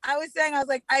no, I was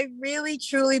like, I really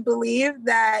truly believe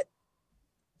that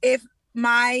if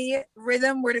my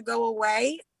rhythm were to go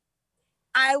away,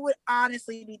 I would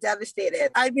honestly be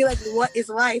devastated. I'd be like, what is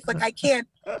life? Like, I can't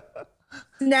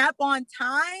snap on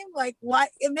time. Like, why?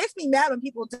 It makes me mad when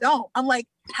people don't. I'm like,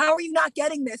 how are you not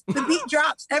getting this? The beat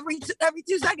drops every 2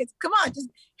 seconds. Come on, just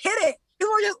hit it.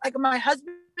 People are just like, my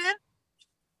husband,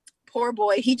 poor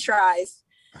boy, he tries.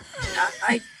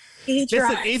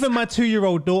 Listen, even my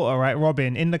 2-year-old daughter, right,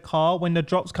 Robin, in the car, when the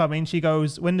drops come in,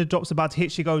 when the drop's about to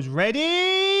hit, she goes,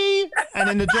 ready? And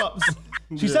then the drops.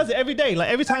 She says it every day. Like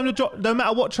every time the drop, no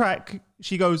matter what track,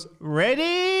 she goes,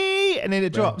 ready? And then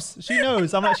it drops. She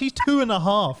knows. I'm like, she's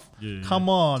 2.5. Yeah. Come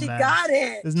on, man. She got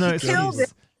it. There's no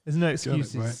excuses. There's no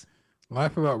excuses.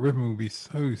 Life without rhythm would be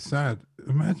so sad.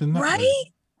 Imagine that. Right?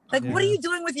 Like, what are you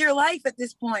doing with your life at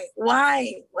this point?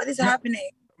 Why? What is happening?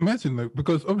 Imagine though,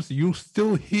 because obviously you'll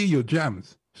still hear your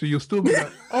jams. So you'll still be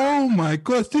like, oh my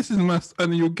gosh, this is my...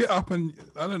 And you'll get up and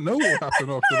I don't know what will happen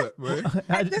after that, right?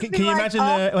 Can you imagine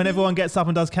when everyone gets up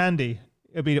and does candy?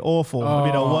 It'd be awful. It'd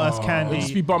be the worst candy. They'll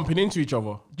just be bumping into each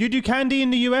other. Do you do candy in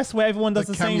the US where everyone does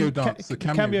the same dance? The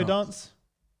cameo dance?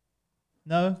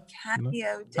 No?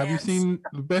 Cameo dance. Have you seen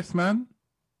The Best Man?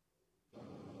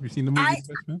 Have you seen the movie The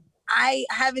Best Man? I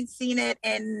haven't seen it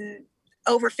in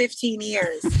over 15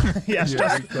 years. That's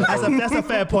a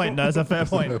fair point. No, that's a fair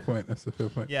point. That's a fair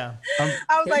point. Yeah.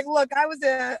 I was like, look, I'm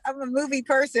a movie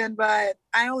person, but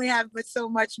I only have so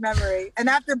much memory. And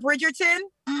after Bridgerton,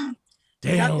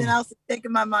 nothing else is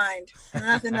taking my mind.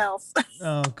 Nothing else.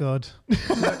 Oh God. Is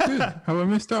that good? Have I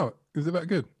missed out? Is it that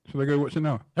good? Should I go watch it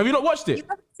now? Have you not watched it? You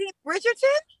haven't seen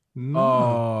Bridgerton?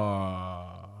 No.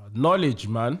 Knowledge,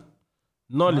 man.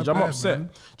 Knowledge. I'm upset. Man.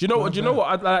 Do you know what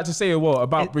I'd like to say about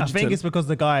Bridgerton? I think it's because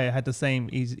the guy had the same.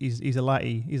 He's a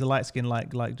light skin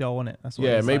like Joel on it. That's what.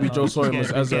 Yeah, maybe Joel saw him as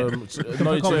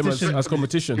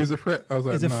competition. He's a threat. I was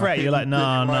like, it's a threat. You're like,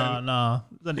 nah.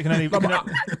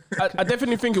 I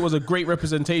definitely think it was a great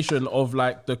representation of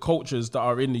like the cultures that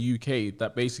are in the UK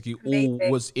that basically all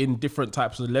was in different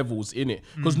types of levels in it.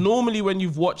 Because normally when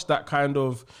you've watched that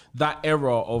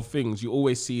era of things, you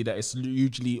always see that it's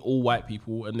usually all white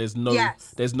people and there's no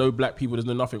black people, there's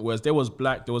no nothing. Whereas there was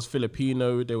black, there was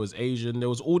Filipino, there was Asian, there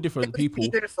was all different people.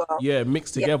 Beautiful. Yeah,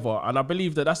 mixed together. And I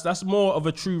believe that that's more of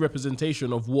a true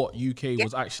representation of what UK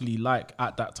was actually like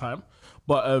at that time.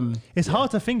 But it's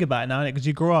hard to think about it now because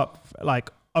you grew up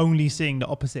like only seeing the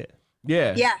opposite.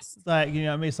 Yeah. Yes. It's like, you know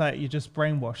what I mean? It's like you're just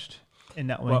brainwashed in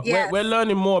that way. Well, we're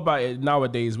learning more about it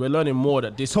nowadays. We're learning more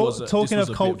that this was talking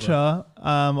of culture,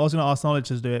 I was going to ask Knowledge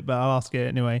to do it, but I'll ask it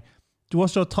anyway.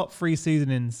 What's your top 3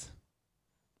 seasonings?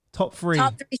 Top 3.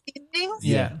 Top 3 seasonings?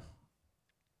 Yeah.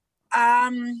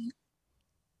 I'm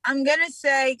gonna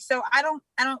say, so I don't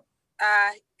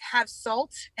have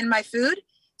salt in my food,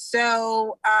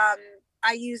 so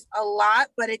I use a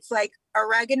lot, but it's like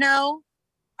oregano,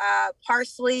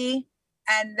 parsley,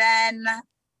 and then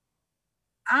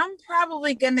I'm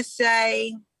probably gonna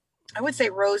say, I would say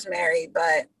rosemary,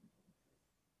 but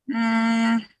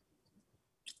I'm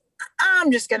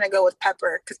just gonna go with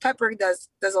pepper because pepper does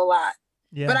a lot.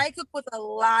 Yeah. But I cook with a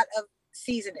lot of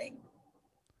seasoning.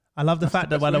 I love the fact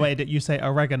that, by the way, that you say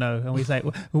oregano and we say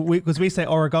because we say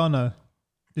oregano.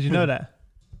 Did you know that?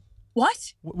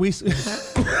 What?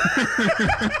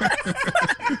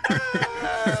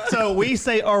 So we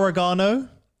say oregano,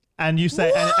 and you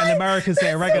say and Americans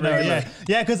say oregano. Yeah.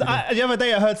 Because the other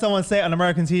day I heard someone say it on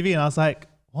American TV, and I was like,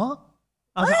 what?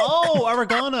 I was like, oh,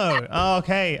 oregano. Oh,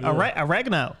 okay, yeah.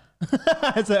 Oregano.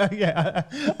 So yeah,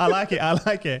 I like it.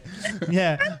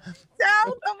 Yeah. Sound?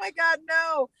 Oh my God,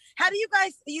 no. How do you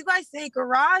guys say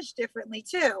garage differently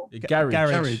too?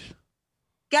 Garage.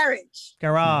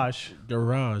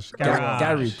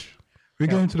 We're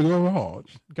going to the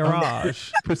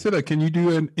garage. Priscilla, can you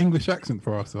do an English accent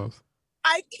for ourselves?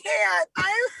 I can't.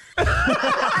 I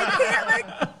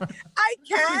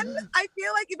can. I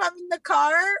feel like if I'm in the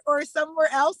car or somewhere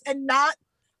else and not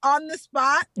on the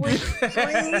spot with 3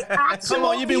 actual Come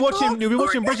on, you'll be watching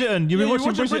Bridgerton. You'll be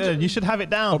watching Bridgerton. You should have it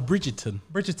down. Oh, Bridgerton.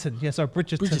 Yes,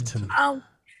 Bridgerton.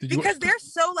 Because they're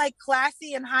so like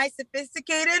classy and high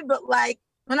sophisticated, but like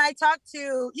when I talk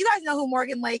to you guys know who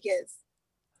Morgan Lake is?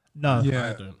 No.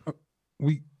 Yeah.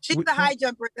 She's the high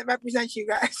jumper that represents you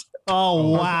guys.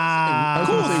 Oh wow! Of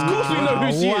course we know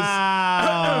who she is.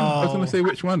 I was going to say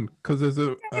which one because there's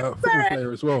a football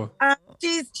player as well.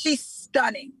 She's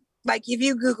stunning. Like if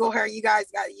you Google her, you guys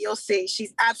you'll see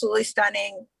she's absolutely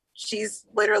stunning. She's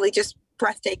literally just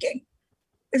breathtaking.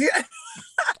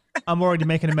 I'm already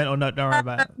making a mental note. Don't worry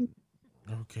about it.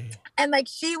 Okay. And like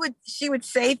she would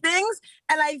say things,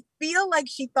 and I feel like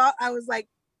she thought I was like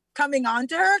coming on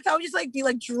to her. So I would just like be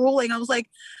like drooling. I was like,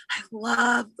 I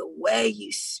love the way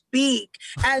you speak.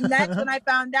 And that's when I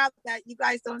found out that you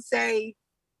guys don't say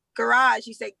garage,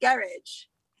 you say garage.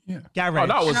 Yeah. Garage. Oh,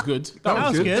 that was good. That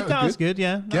was good.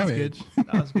 Yeah. That was good.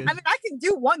 I mean, I can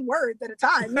do one word at a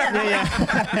time.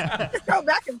 Yeah. Just go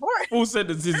back and forth. Full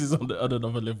sentences is on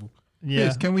another level. Yeah.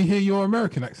 Chris, can we hear your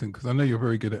American accent? Because I know you're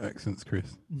very good at accents,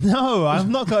 Chris. No, I've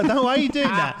not got. No, why are you doing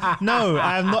that? No,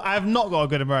 I've not got a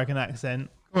good American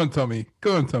accent. Go on, Tommy.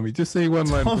 Just say one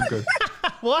line. What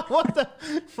the?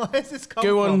 Why is this coming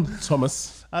Go on, from?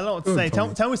 Thomas. I don't know what to say.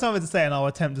 Tell me something to say, and I'll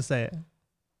attempt to say it.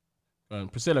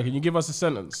 Priscilla, can you give us a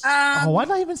sentence? Why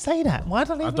did I even say that? Why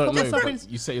did I even? I don't know.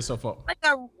 You set yourself up. Like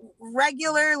a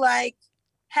regular, like,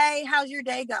 hey, how's your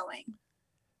day going?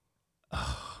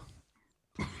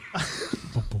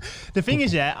 The thing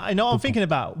is, yeah, I know I'm thinking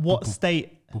about what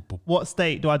state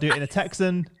do I do it in? A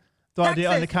Texan? Do I do it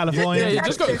on the California? Yeah,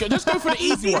 just go for the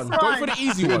easy one. Go for the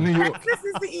easy one. New York. Texas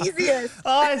is the easiest.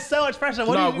 Oh, it's so much pressure.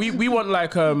 We want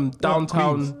like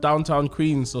downtown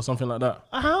Queens or something like that.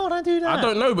 How would I do that? I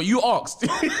don't know, but you asked.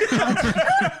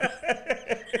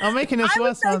 I'm making this I would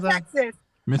worse. say Texas.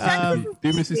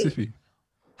 Do Mississippi.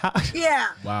 Yeah.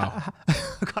 Wow.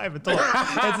 I can't even talk.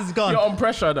 It's gone. You're on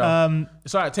pressure though.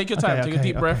 It's all right. Take your time. Take a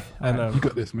deep breath. And You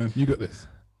got this, man. You got this.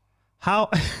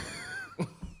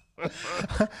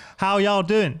 How y'all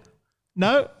doing?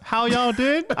 No? How y'all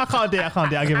doing? I can't do it.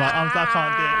 I give up. I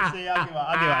can't do it. See, I give up.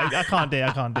 I can't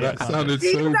do it. That sounded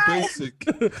so basic.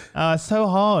 It's so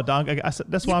hard.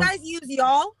 That's why. Do you guys use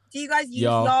y'all? Do you guys use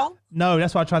y'all? No,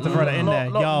 that's why I tried to throw that in there.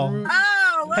 Y'all.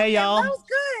 Oh, Hey, y'all. That was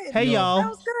good. Hey, y'all. That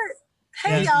was good.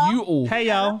 Hey, y'all. You all. Hey,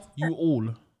 y'all. You all.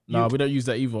 No, we don't use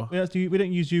that either. We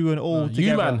don't use you and all together.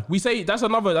 You man. We say that's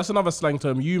another slang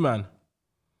term. You man.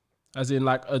 As in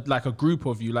like a group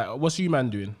of you. Like what's you man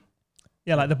doing?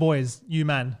 Yeah, like the boys. You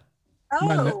man.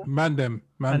 Oh. Mandem.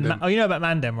 Oh, you know about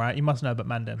Mandem, right? You must know about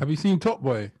Mandem. Have you seen Top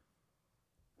Boy?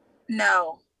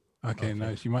 No. Okay,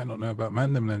 no, she might not know about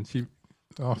Mandem then.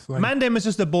 Mandem is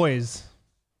just the boys.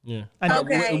 Yeah.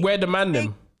 And where the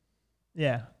Mandem?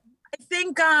 Yeah. I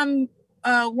think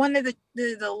one of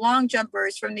the long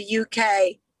jumpers from the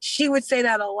UK, she would say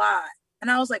that a lot.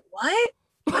 And I was like, what?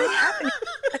 What is happening?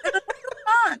 What's going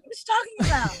on? What are you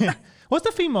talking about? What's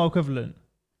the female equivalent?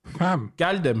 Fam.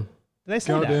 Galdem. Did they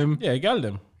say that? Yeah,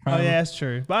 Galdem. Oh yeah, that's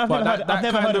true. But I've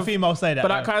never heard a female say that. But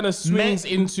that kind of swings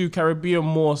into Caribbean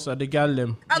more, so the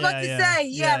Galdem. I was about to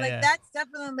say, that's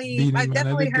definitely, I've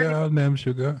definitely heard it. Galdem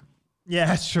sugar. Yeah,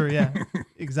 that's true. Yeah,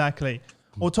 exactly.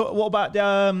 What about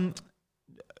the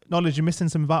knowledge? You're missing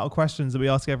some vital questions that we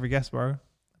ask every guest, bro.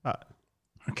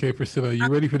 Okay, Priscilla, are you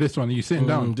ready for this one? Are you sitting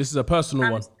down? This is a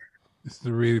personal one. This is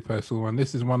a really personal one.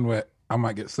 This is one where I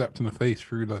might get slapped in the face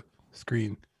through the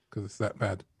screen because it's that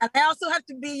bad. And I also have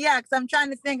to be, because I'm trying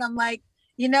to think. I'm like,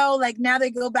 like now they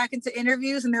go back into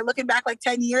interviews and they're looking back like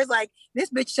 10 years, like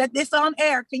this bitch said this on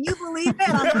air. Can you believe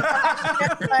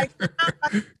it?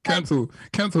 Cancel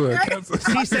her.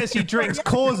 She says she drinks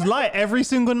Coors Light every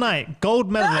single night.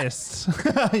 Gold medalist.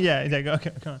 Yeah.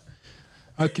 Okay, come on.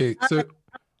 Okay, so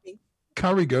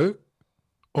curry goat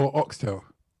or oxtail?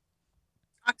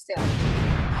 Oxtail.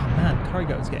 Oh man, curry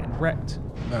goat is getting wrecked.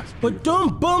 That's But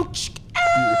don't bump.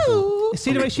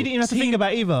 See the way she didn't even have to think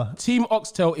about either. Team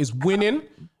Oxtail is winning.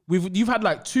 You've had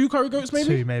like 2 curry goats,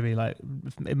 maybe? 2, maybe, like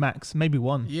max, maybe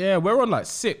 1. Yeah, we're on like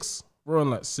 6.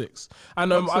 And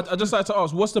I just like to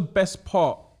ask, what's the best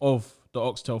part of the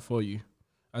oxtail for you,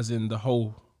 as in the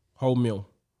whole meal?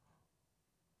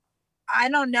 I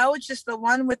don't know. It's just the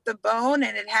one with the bone,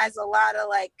 and it has a lot of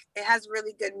it has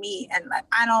really good meat, and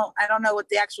I don't know what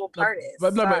the actual part is.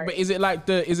 But is it like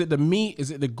is it the meat?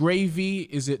 Is it the gravy?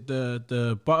 Is it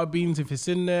the butter beans if it's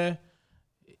in there?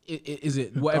 Is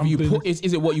it whatever you put?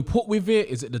 Is it what you put with it?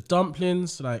 Is it the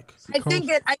dumplings? I think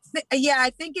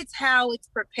it's how it's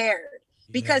prepared,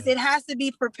 because it has to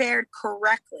be prepared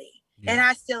correctly. Yeah.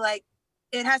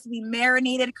 It has to be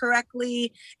marinated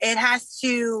correctly. It has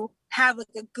to have a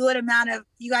good amount of,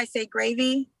 you guys say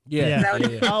gravy? Yeah.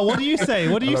 Oh, what do you say?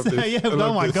 What do you say? Yeah.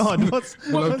 Oh my God. I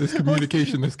love this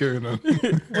communication that's going on.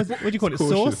 What do you call it?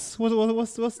 Sauce?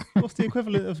 What's the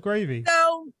equivalent of gravy?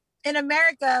 So in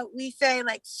America, we say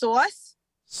sauce.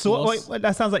 Sauce. Wait,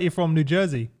 that sounds like you're from New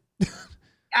Jersey.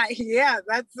 Yeah,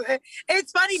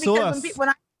 it's funny because when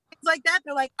I things like that,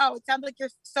 they're like, oh, it sounds like you're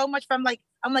so much from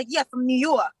I'm like, yeah, from New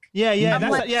York. Yeah.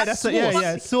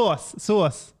 Sauce. So I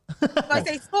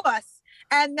say sauce.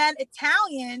 And then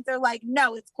Italians are like,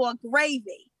 no, it's called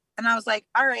gravy. And I was like,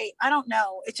 all right, I don't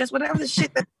know. It's just whatever the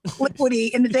shit that's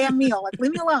liquidy in the damn meal.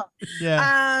 Leave me alone.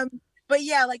 Yeah. But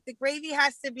yeah, the gravy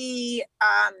has to be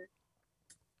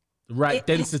the right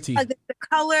density. It's the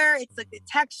color, it's the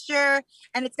texture,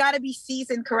 and it's got to be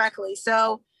seasoned correctly.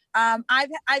 So I've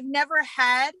never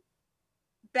had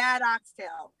bad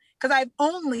oxtail, because I've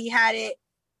only had it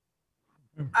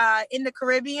in the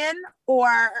Caribbean or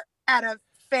at a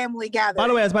family gathering. By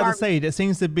the way, I was about to say, it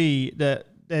seems to be that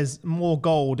there's more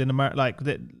gold in America.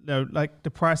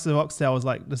 The price of oxtail is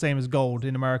the same as gold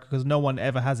in America, because no one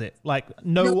ever has it.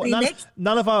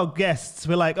 None of our guests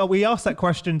were like, oh, we asked that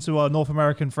question to our North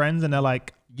American friends, and they're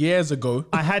like, years ago,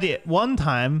 I had it one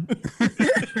time. In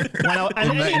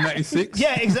 1996?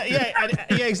 Yeah,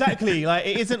 exactly.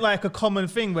 It isn't a common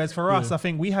thing, whereas for us, I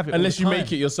think we have it unless you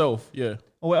make it yourself. Yeah.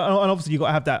 Well, and obviously you got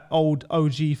to have that old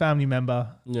OG family member.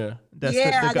 Yeah.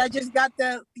 I just got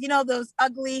those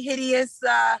ugly, hideous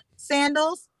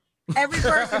sandals. Every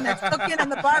person that's cooking on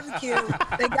the barbecue,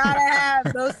 they gotta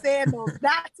have those sandals.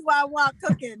 That's who I want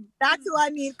cooking. That's who I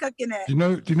need cooking it.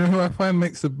 Do you know who I find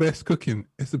makes the best cooking?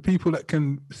 It's the people that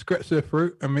can scratch their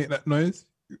throat and make that noise.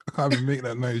 I can't even make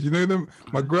that noise. You know them?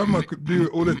 My grandma could do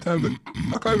it all the time, but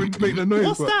I can't even make the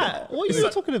noise. What's that? What are you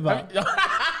talking about?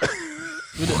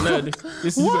 We don't know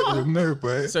this What? No,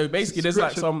 but so basically, there's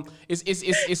like some.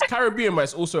 It's Caribbean, but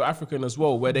it's also African as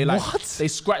well, where they like they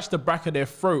scratch the back of their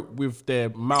throat with their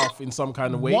mouth in some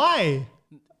kind of way. Why?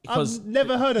 Because I've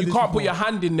never heard of you this. You can't before. put your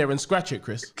hand in there and scratch it,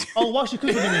 Chris. Oh, whilst you're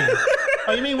cooking, you mean?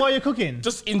 Oh, you mean while you're cooking?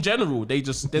 Just in general, they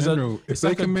just it's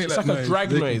like a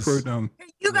drag noise. Can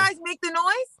you guys make the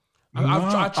noise?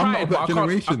 I tried, but I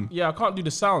generation. can't. I can't do the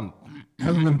sound. It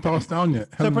hasn't been passed down yet.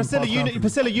 So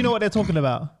Priscilla, you know what they're talking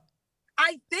about.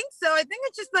 I think so. I think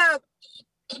it's just the.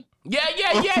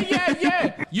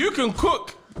 Yeah. You can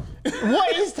cook.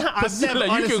 What is that?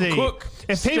 Priscilla, you can cook.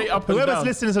 If whoever's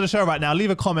listening to the show right now, leave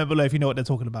a comment below if you know what they're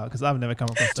talking about, because I've never come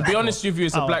across that. To be honest with you,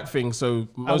 it's a black thing. So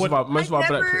most of our black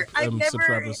subscribers. I've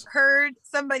never heard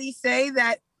somebody say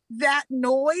that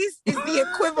noise is the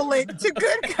equivalent to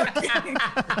good cooking.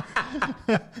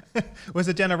 Well, it's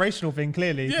a generational thing,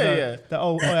 clearly. Yeah.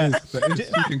 You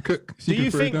can cook. Do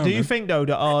you think though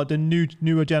that the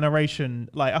newer generation,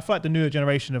 like I feel like the newer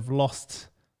generation have lost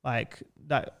like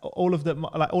that all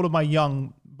of my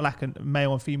young black and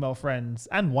male and female friends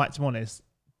and white, to be honest,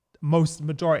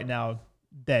 majority now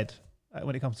dead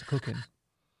when it comes to cooking.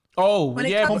 Oh,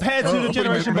 yeah. Compared to the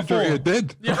generation before.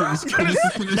 Dead. No.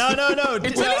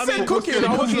 Until he said cooking,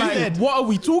 I was like, what are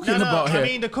we talking about here? I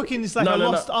mean, the cooking is like a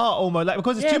lost art almost, like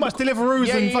because it's too much Deliveroo's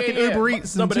and fucking Uber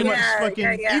Eats and too much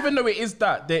fucking. Even though it is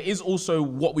that, there is also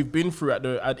what we've been through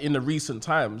in the recent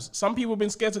times. Some people have been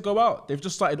scared to go out. They've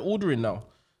just started ordering now.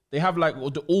 They have like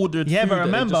the ordered. Yeah, food but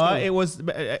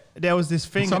remember, there was this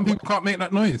thing. Some people can't make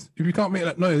that noise. If you can't make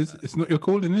that noise, it's not your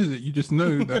calling, is it? You just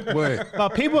know that way.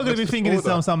 But people are going to be thinking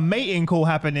there's some mating call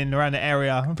happening around the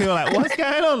area. And people are like, what's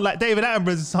going on? Like David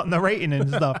Attenborough's narrating and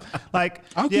stuff. Like,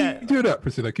 how do you do that,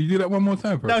 Priscilla? Can you do that one more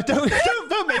time? Bro? No,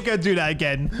 don't make her do that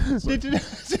again.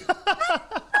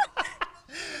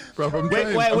 Bro, I'm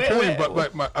trying, but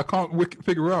like I can't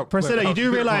figure out. Priscilla, you do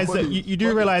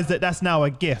realize that that's now a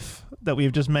GIF that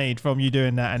we've just made from you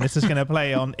doing that, and it's just going to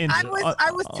play on.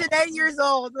 I was today years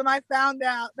old when I found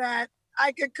out that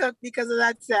I could cook because of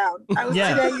that sound. I was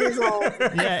today years old.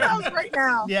 That sounds right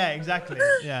now. Yeah, exactly.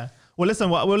 Yeah. Well, listen,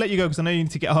 we'll let you go because I know you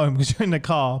need to get home because you're in the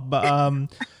car. But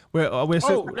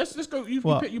let's go.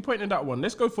 You pointed that one.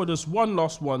 Let's go for this one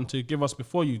last one to give us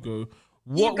before you go.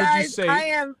 What would you say?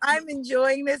 I'm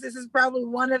enjoying this. This is probably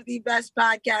one of the best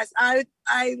podcasts.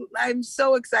 I'm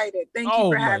so excited. Thank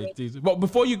you for having me. But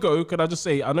before you go, can I just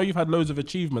say, I know you've had loads of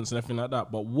achievements and everything like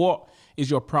that, but what is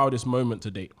your proudest moment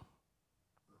to date?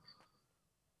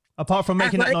 Apart from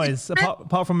making that noise.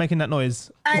 Apart from making that noise.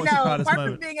 I know. Apart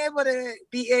from being able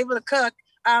to cook,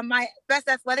 my best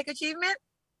athletic achievement.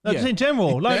 No, just in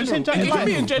general. It can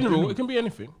be in general. It can be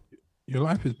anything. Your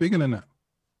life is bigger than that.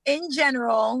 In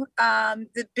general,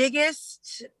 the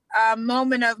biggest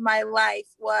moment of my life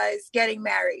was getting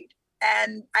married.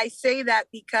 And I say that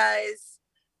because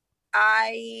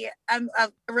I am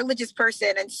a religious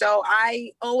person. And so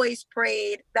I always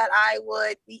prayed that I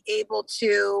would be able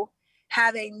to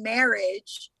have a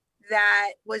marriage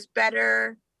that was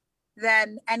better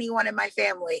than anyone in my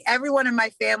family. Everyone in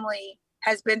my family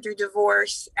has been through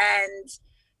divorce, and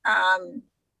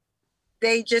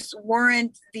they just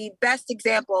weren't the best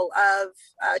example of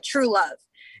true love.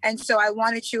 And so I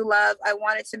wanted true love. I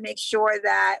wanted to make sure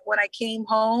that when I came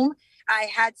home, I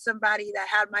had somebody that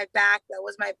had my back, that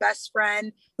was my best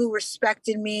friend, who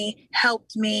respected me,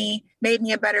 helped me, made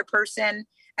me a better person.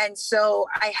 And so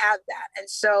I have that. And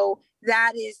so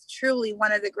that is truly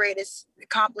one of the greatest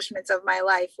accomplishments of my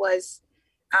life was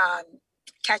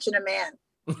catching a man.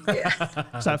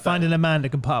 Yeah. So finding a man that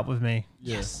can put up with me.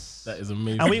 Yes, that is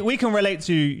amazing. And we can relate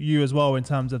to you as well in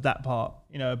terms of that part,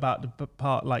 you know, about the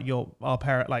part like our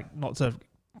parent, like not to,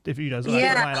 if you know,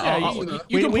 like,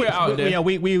 you can put it out there. Yeah,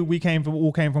 we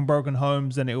all came from broken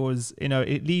homes, and it was, you know,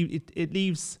 it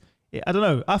leaves. I don't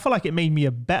know. I feel like it made me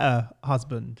a better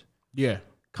husband. Yeah.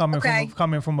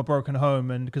 Coming from a broken home,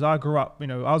 and because I grew up, you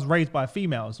know, I was raised by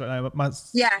females. So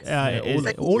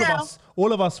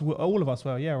all of us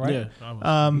were, yeah, right. Yeah,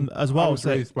 as well. I was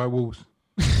raised by wolves.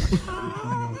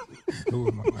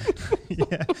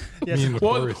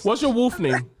 What's your wolf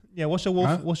name? Yeah, what's your wolf?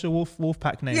 Huh? What's your wolf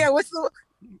pack name? Yeah, what's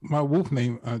my wolf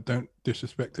name? Don't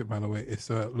disrespect it, by the way. It's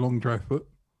Long Dry Foot.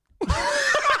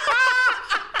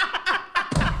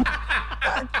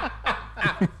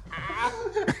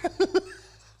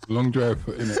 long drive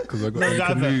in it because I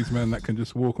got canoes, man, that can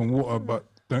just walk on water but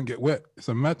don't get wet. It's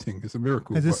a mad thing. It's a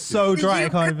miracle. It's so dry.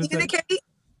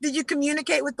 Did you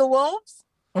communicate with the wolves?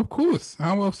 Of course.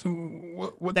 How else?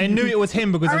 What they knew it was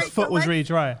him because his foot was really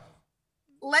dry.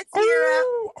 Let's hear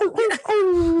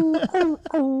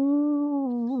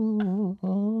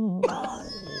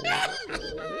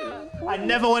I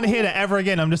never want to hear that ever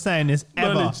again. I'm just saying this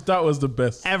ever. That was the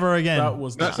best. Ever again.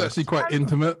 That's actually quite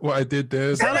intimate. What I did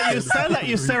there. Sound like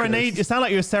you're serenade. You sound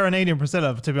like you're serenading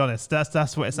Priscilla. To be honest,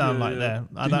 that's what it sounded like there.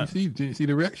 Did you see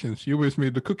the reaction? She always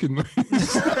made the cooking noise.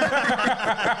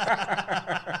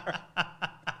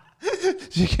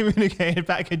 She communicated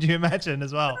back. Could you imagine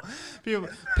as well?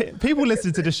 People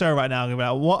listening to the show right now are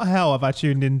like, "What the hell have I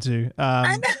tuned into?"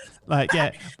 Like,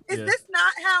 yeah. Is this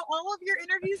not how all of your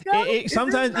interviews go?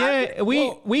 Sometimes, yeah.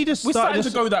 We started to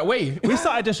go that way. We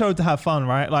started the show to have fun,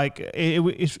 right? Like,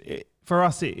 for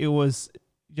us, it was,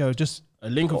 just a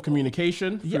link of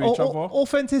communication through each other,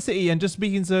 authenticity, and just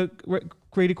speaking to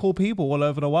really cool people all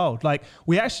over the world. Like,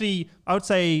 we actually, I would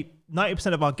say,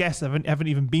 90% of our guests haven't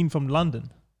even been from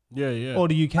London. Yeah. Or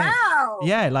the UK. Wow.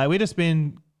 Yeah, like we just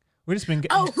been.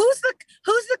 Oh, who's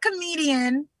the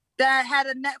comedian that had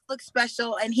a Netflix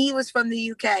special and he was from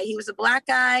the UK? He was a black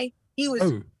guy. He was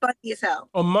funny as hell.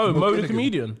 Oh, Mo the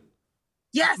comedian.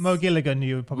 Yes. Mo Gilligan,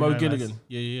 you probably Mo Gilligan.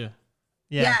 Yeah.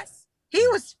 Yes. He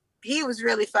was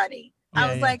really funny.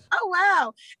 I was like, oh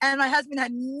wow. And my husband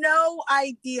had no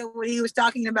idea what he was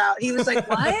talking about. He was like,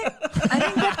 what? I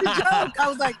didn't get the joke. I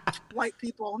was like, white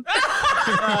people.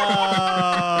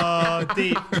 Oh,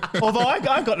 deep. Although I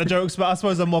got the jokes, but I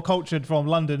suppose I'm more cultured from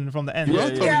London from the end.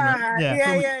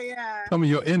 Yeah. Tommy,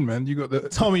 you're in, man. You got the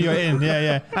Tommy, you're in.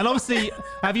 Yeah. And obviously,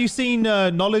 have you seen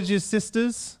Knowledge's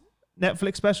Sisters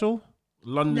Netflix special?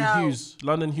 London Hughes,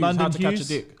 How to Catch a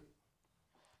Dick.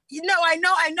 I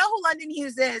know who London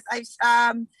Hughes is. I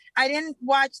didn't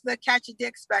watch the Catch a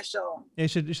Dick special. You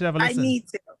should have a listen. I need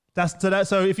to.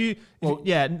 So if you,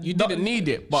 you didn't need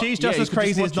it. But she's just as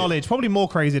crazy as Knowledge, probably more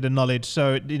crazy than Knowledge.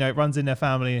 So it runs in their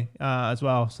family as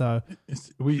well. So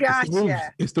it's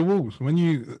the wolves.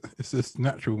 It's just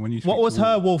natural when you. What was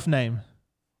her wolf name?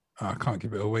 I can't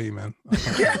give it away, man.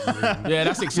 Yeah,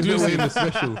 that's exclusive in the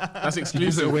special. That's exclusive.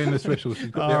 Gives it away in the special. She's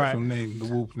got the actual name, the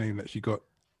wolf name that she got.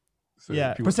 So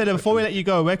Priscilla, before we let you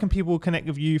go, where can people connect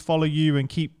with you, follow you,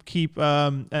 and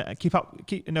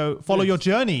follow your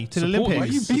journey to the Olympics? Why are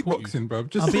you beatboxing, bro?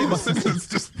 Just say the sentence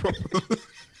just properly.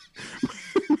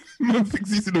 Man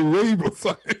thinks he's in a rave or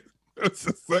something. It's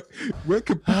just like, where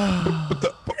can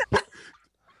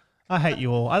I hate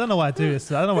you all. I don't know why I do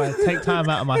this. I don't know why I take time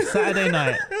out of my Saturday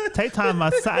night.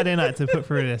 To put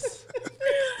through this.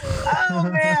 Oh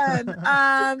man.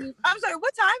 I'm sorry,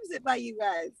 what time is it by you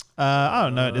guys? I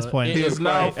don't know at this point. It is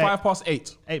now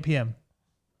 8:05. 8 p.m.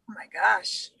 Oh my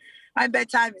gosh. My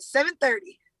bedtime is 7:30.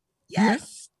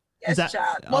 Yes. Yes,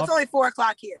 child. Well, it's only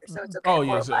 4:00 here, so it's okay. Oh,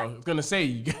 yeah. So I was going to say,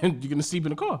 you're going to sleep in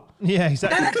the car. Yeah,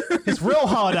 exactly. It's real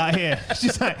hard out here.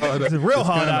 She's like, it's real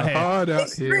hard out here. Hard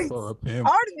out here for a pimp.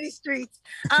 Hard in these streets.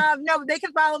 No, they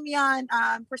can follow me on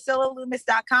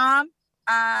PriscillaLoomis.com.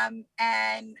 And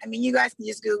I mean, you guys can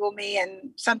just Google me and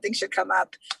something should come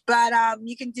up. But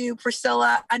you can do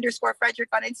Priscilla_Frederick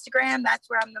on Instagram. That's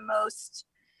where I'm the most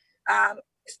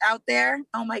out there.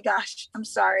 Oh my gosh, I'm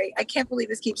sorry. I can't believe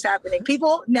this keeps happening.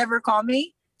 People never call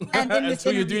me. And in this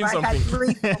interview, I had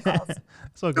 3 phone calls.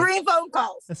 So 3 phone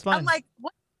calls. That's fine. I'm like,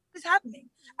 what is happening?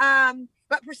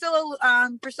 But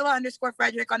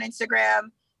Priscilla_Frederick on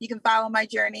Instagram. You can follow my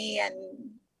journey and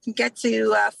get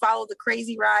to follow the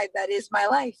crazy ride that is my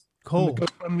life. Cool. The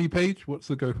GoFundMe page. What's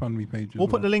the GoFundMe page? We'll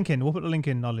put the link in.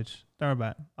 Knowledge. Don't worry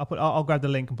about it. I'll grab the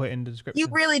link and put it in the description. You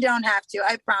really don't have to.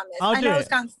 I promise. I know it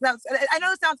sounds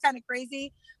kind of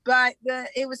crazy, but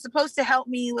it was supposed to help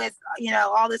me with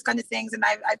all this kind of things, and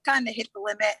I've kind of hit the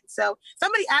limit. So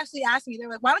somebody actually asked me, they're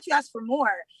like, "Why don't you ask for more?"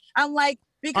 I'm like,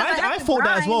 because I thought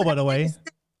that as well. By the way,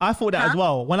 I thought that as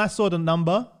well. When I saw the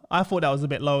number, I thought that was a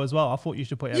bit low as well. I thought you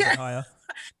should put it a bit higher.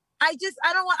 I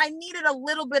needed a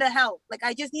little bit of help. Like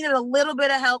I just needed a little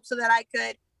bit of help so that I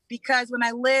could, because when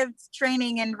I lived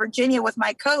training in Virginia with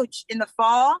my coach in the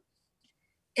fall,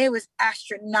 it was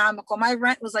astronomical. My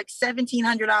rent was like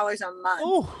 $1,700 a month.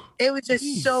 Ooh, it was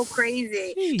just so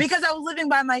crazy because I was living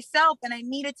by myself and I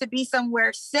needed to be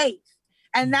somewhere safe.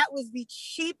 And that was the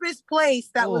cheapest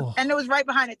place and it was right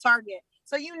behind a Target.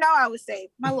 So I was safe.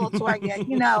 My little Target,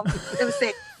 it was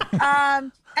safe.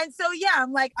 And so,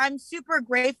 I'm super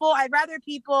grateful. I'd rather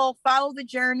people follow the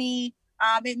journey.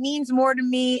 It means more to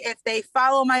me if they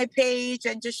follow my page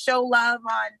and just show love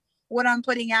on what I'm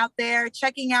putting out there,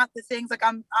 checking out the things. Like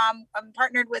I'm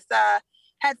partnered with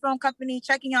headphone company,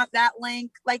 checking out that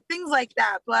link, like things like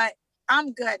that. But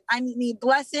I'm good. I need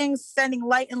blessings, sending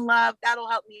light and love. That'll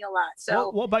help me a lot. So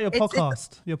what about your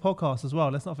podcast? Your podcast as well.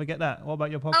 Let's not forget that. What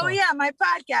about your podcast? Oh yeah, my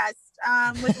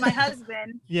podcast with my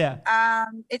husband. Yeah.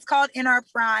 It's called In Our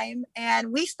Prime,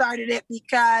 and we started it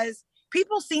because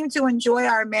people seem to enjoy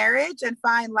our marriage and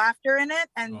find laughter in it.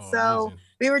 And so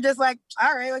we were just like,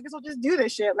 all right, I guess we'll just do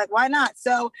this shit. Like, why not?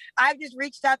 So I've just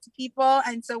reached out to people,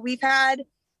 and so we've had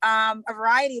a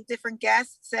variety of different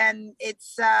guests, and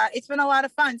it's been a lot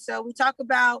of fun. So we talk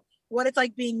about what it's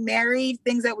like being married,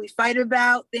 things that we fight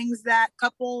about, things that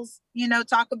couples,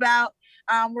 talk about.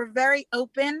 We're very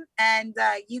open, and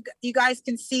you guys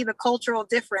can see the cultural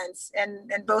difference in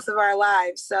both of our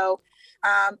lives. So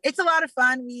it's a lot of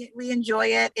fun. We enjoy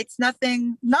it. It's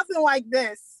nothing like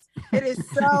this. It is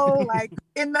so like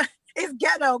it's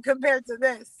ghetto compared to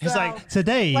this. It's like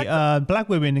today, black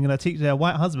women are going to teach their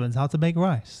white husbands how to make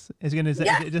rice. It's going to say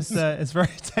it's very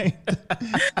tame.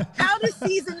 How to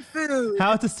season food.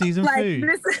 How to season food.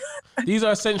 These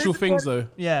are essential things, though.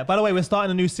 Yeah. By the way, we're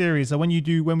starting a new series. So when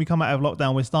we come out of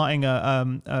lockdown, we're starting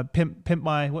a pimp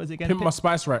my what is it again? Pimp my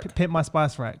spice rack. Pimp my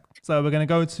spice rack. So we're going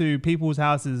to go to people's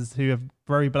houses who have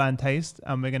very bland taste,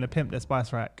 and we're going to pimp their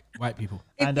spice rack. White people.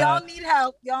 If y'all need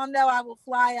help, y'all know I will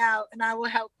fly out and I will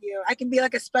help you. I can be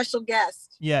like a special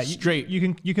guest. Yeah, straight.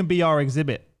 You can be our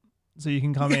exhibit, so you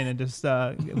can come in and just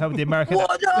help with the American.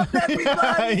 What up,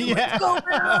 everybody? Yeah. What's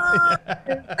going on?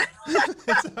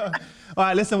 All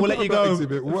right, listen, we'll let you go.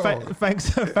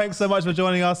 Thanks so much for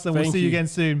joining us, and we'll see you again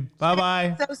soon. Bye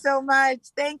bye. So much.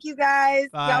 Thank you guys.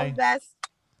 Bye. Y'all the best.